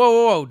 I'd be like,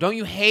 whoa, don't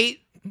you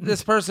hate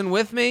this person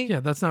with me?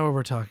 Yeah, that's not what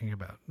we're talking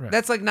about. Right.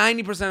 That's like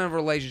 90% of a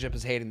relationship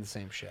is hating the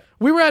same shit.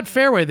 We were at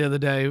Fairway the other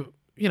day.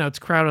 It's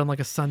crowded on like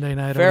a Sunday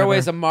night.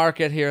 Fairway's a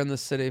market here in the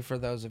city for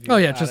those of you. Oh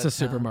yeah, just a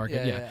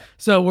supermarket. Yeah.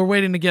 So we're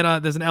waiting to get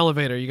on. There's an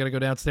elevator. You got to go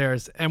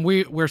downstairs, and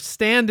we're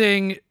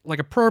standing like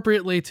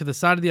appropriately to the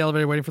side of the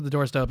elevator, waiting for the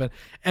doors to open.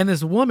 And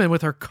this woman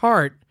with her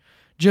cart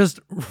just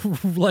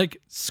like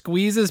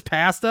squeezes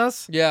past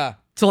us. Yeah.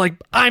 So like,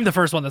 I'm the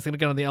first one that's gonna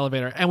get on the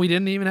elevator, and we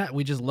didn't even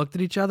we just looked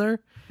at each other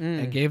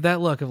and gave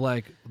that look of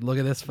like, look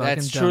at this fucking.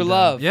 That's true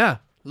love. Yeah.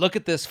 Look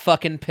at this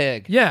fucking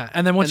pig. Yeah,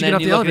 and then once you get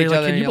off the elevator,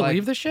 you're like, can you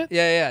believe this shit?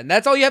 Yeah. And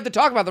that's all you have to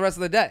talk about the rest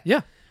of the day.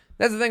 Yeah.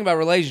 That's the thing about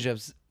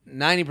relationships.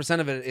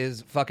 90% of it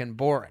is fucking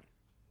boring.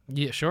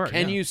 Yeah, sure.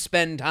 Can you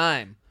spend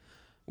time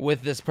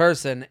with this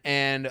person?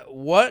 And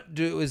what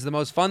is the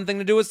most fun thing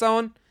to do with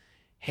someone?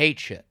 Hate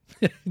shit.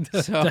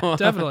 So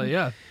definitely,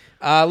 yeah.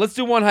 Let's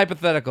do one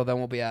hypothetical, then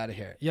we'll be out of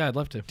here. Yeah, I'd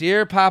love to.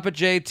 Dear Papa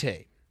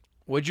JT,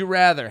 would you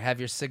rather have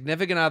your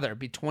significant other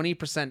be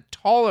 20%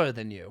 taller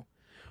than you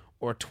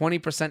or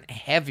 20%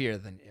 heavier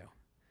than you?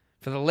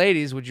 For the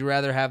ladies, would you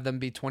rather have them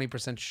be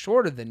 20%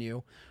 shorter than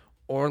you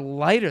or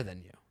lighter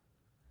than you?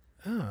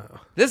 Oh,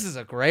 this is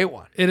a great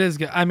one. It is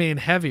good. I mean,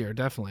 heavier,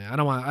 definitely. I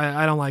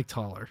don't like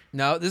taller.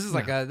 No, this is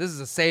this is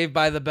a Saved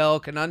by the Bell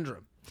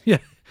conundrum. Yeah.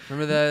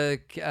 Remember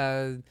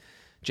the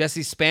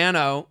Jesse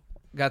Spano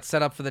got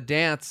set up for the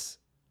dance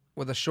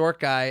with a short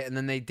guy, and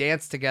then they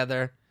danced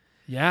together.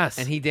 Yes.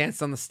 And he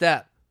danced on the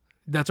step.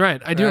 That's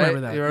right. I do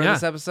remember that. You remember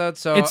this episode?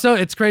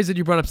 It's crazy that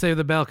you brought up Save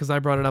the Bell because I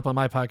brought it up on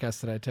my podcast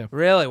today too.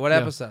 Really? What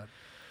episode?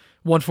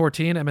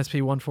 114,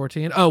 MSP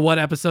 114. Oh, what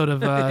episode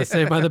of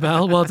Saved by the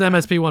Bell? Well, it's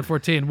MSP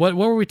 114. What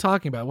were we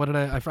talking about? What did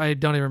I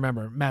don't even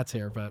remember. Matt's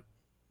here, but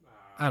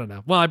I don't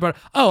know. Well, I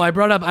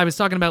brought up, I was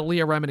talking about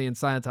Leah Remini in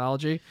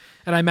Scientology,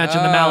 and I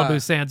mentioned the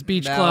Malibu Sands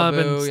Beach Club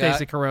and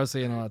Stacey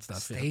Carosi and all that stuff.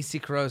 Stacey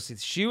Carosi.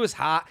 She was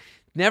hot.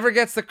 Never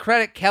gets the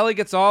credit. Kelly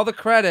gets all the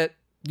credit.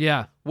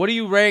 Yeah. What do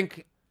you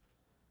rank?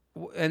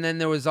 And then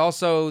there was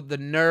also the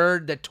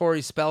nerd that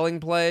Tori Spelling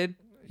played.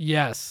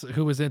 Yes,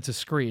 who was into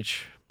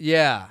Screech.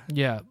 Yeah.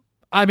 Yeah.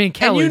 I mean,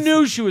 Kelly. And you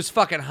knew she was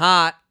fucking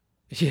hot.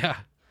 Yeah.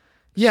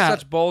 Yeah.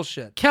 Such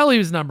bullshit. Kelly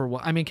was number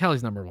one. I mean,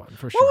 Kelly's number one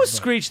for sure. What was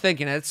Screech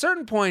thinking? At a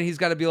certain point, he's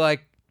got to be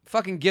like,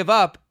 fucking give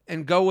up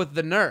and go with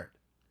the nerd.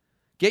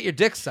 Get your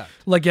dick sucked.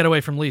 Like, get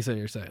away from Lisa,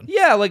 you're saying?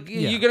 Yeah, like,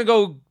 you're going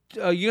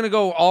to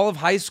go all of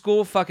high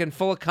school fucking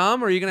full of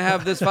cum, or are you going to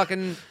have this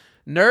fucking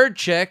nerd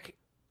chick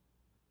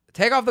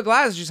take off the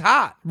glasses? She's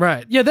hot.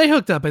 Right. Yeah, they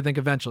hooked up, I think,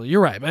 eventually.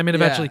 You're right. I mean,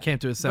 eventually came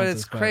to his senses. But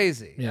it's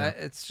crazy. Yeah.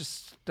 It's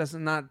just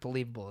not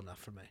believable enough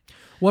for me.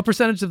 What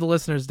percentage of the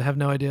listeners have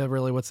no idea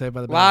really what's Saved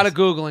by the Bell? A lot of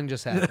Googling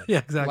just happened. Yeah,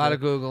 exactly. A lot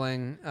of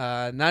Googling.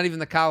 Not even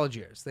the college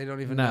years. They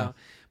don't even know.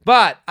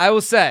 But I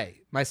will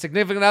say, my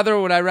significant other,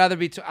 would I rather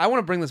be... I want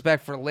to bring this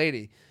back for a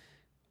lady.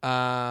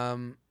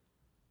 Because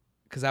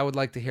I would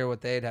like to hear what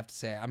they'd have to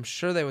say. I'm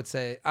sure they would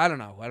say, I don't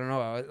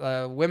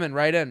know. Women,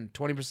 write in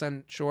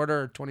 20%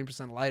 shorter or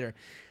 20% lighter.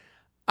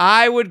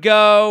 I would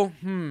go,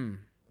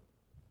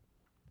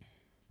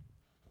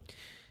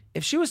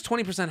 If she was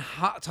 20%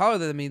 taller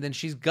than me, then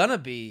she's gonna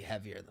be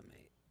heavier than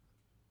me.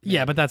 Maybe.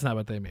 Yeah, but that's not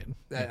what they mean.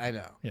 I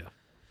know. Yeah.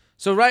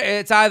 So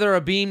it's either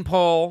a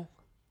beanpole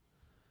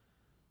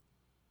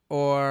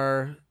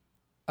or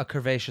a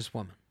curvaceous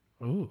woman.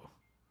 Ooh.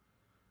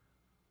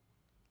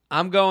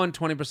 I'm going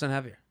 20%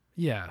 heavier.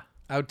 Yeah.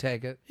 I would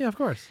take it. Yeah, of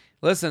course.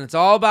 Listen, it's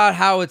all about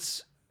how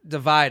it's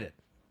divided.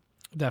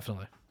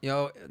 Definitely. You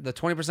know, the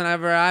 20%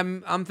 heavier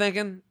I'm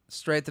thinking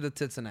straight to the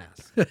tits and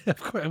ass. Of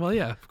course. Well,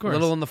 yeah, of course. A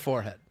little in the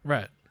forehead.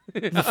 Right.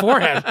 The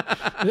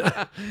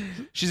forehead.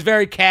 She's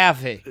very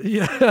calfy.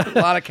 Yeah. A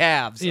lot of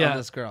calves on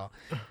this girl.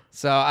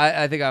 So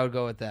I think I would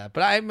go with that.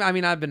 But I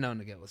mean, I've been known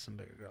to get with some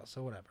bigger girls,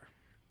 so whatever.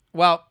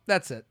 Well,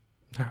 that's it.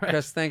 All right.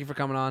 Chris, thank you for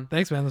coming on.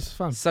 Thanks, man. This was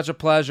fun. Such a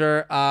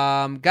pleasure.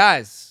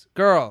 Guys,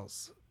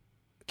 girls,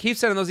 keep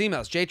sending those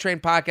emails.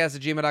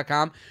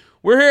 jtrainpodcast@gmail.com.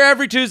 We're here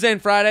every Tuesday and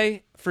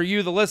Friday for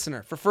you, the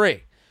listener, for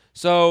free.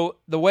 So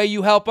the way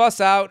you help us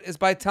out is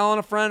by telling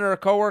a friend or a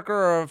coworker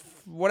or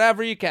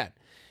whatever you can.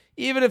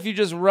 Even if you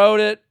just wrote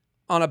it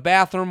on a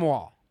bathroom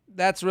wall.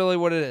 That's really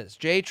what it is.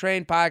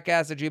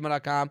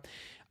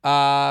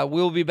 jtrainpodcast@gmail.com.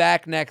 We'll be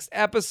back next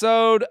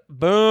episode.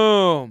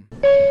 Boom.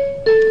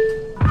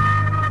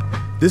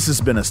 This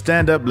has been a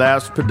Stand Up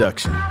Labs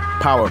production,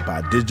 powered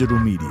by digital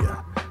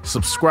media.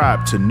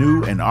 Subscribe to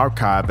new and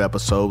archive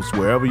episodes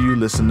wherever you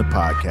listen to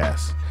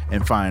podcasts,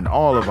 and find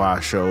all of our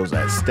shows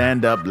at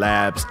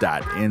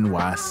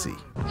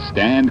standuplabs.nyc.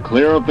 Stand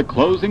clear of the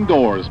closing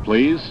doors,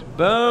 please.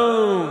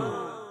 Boom.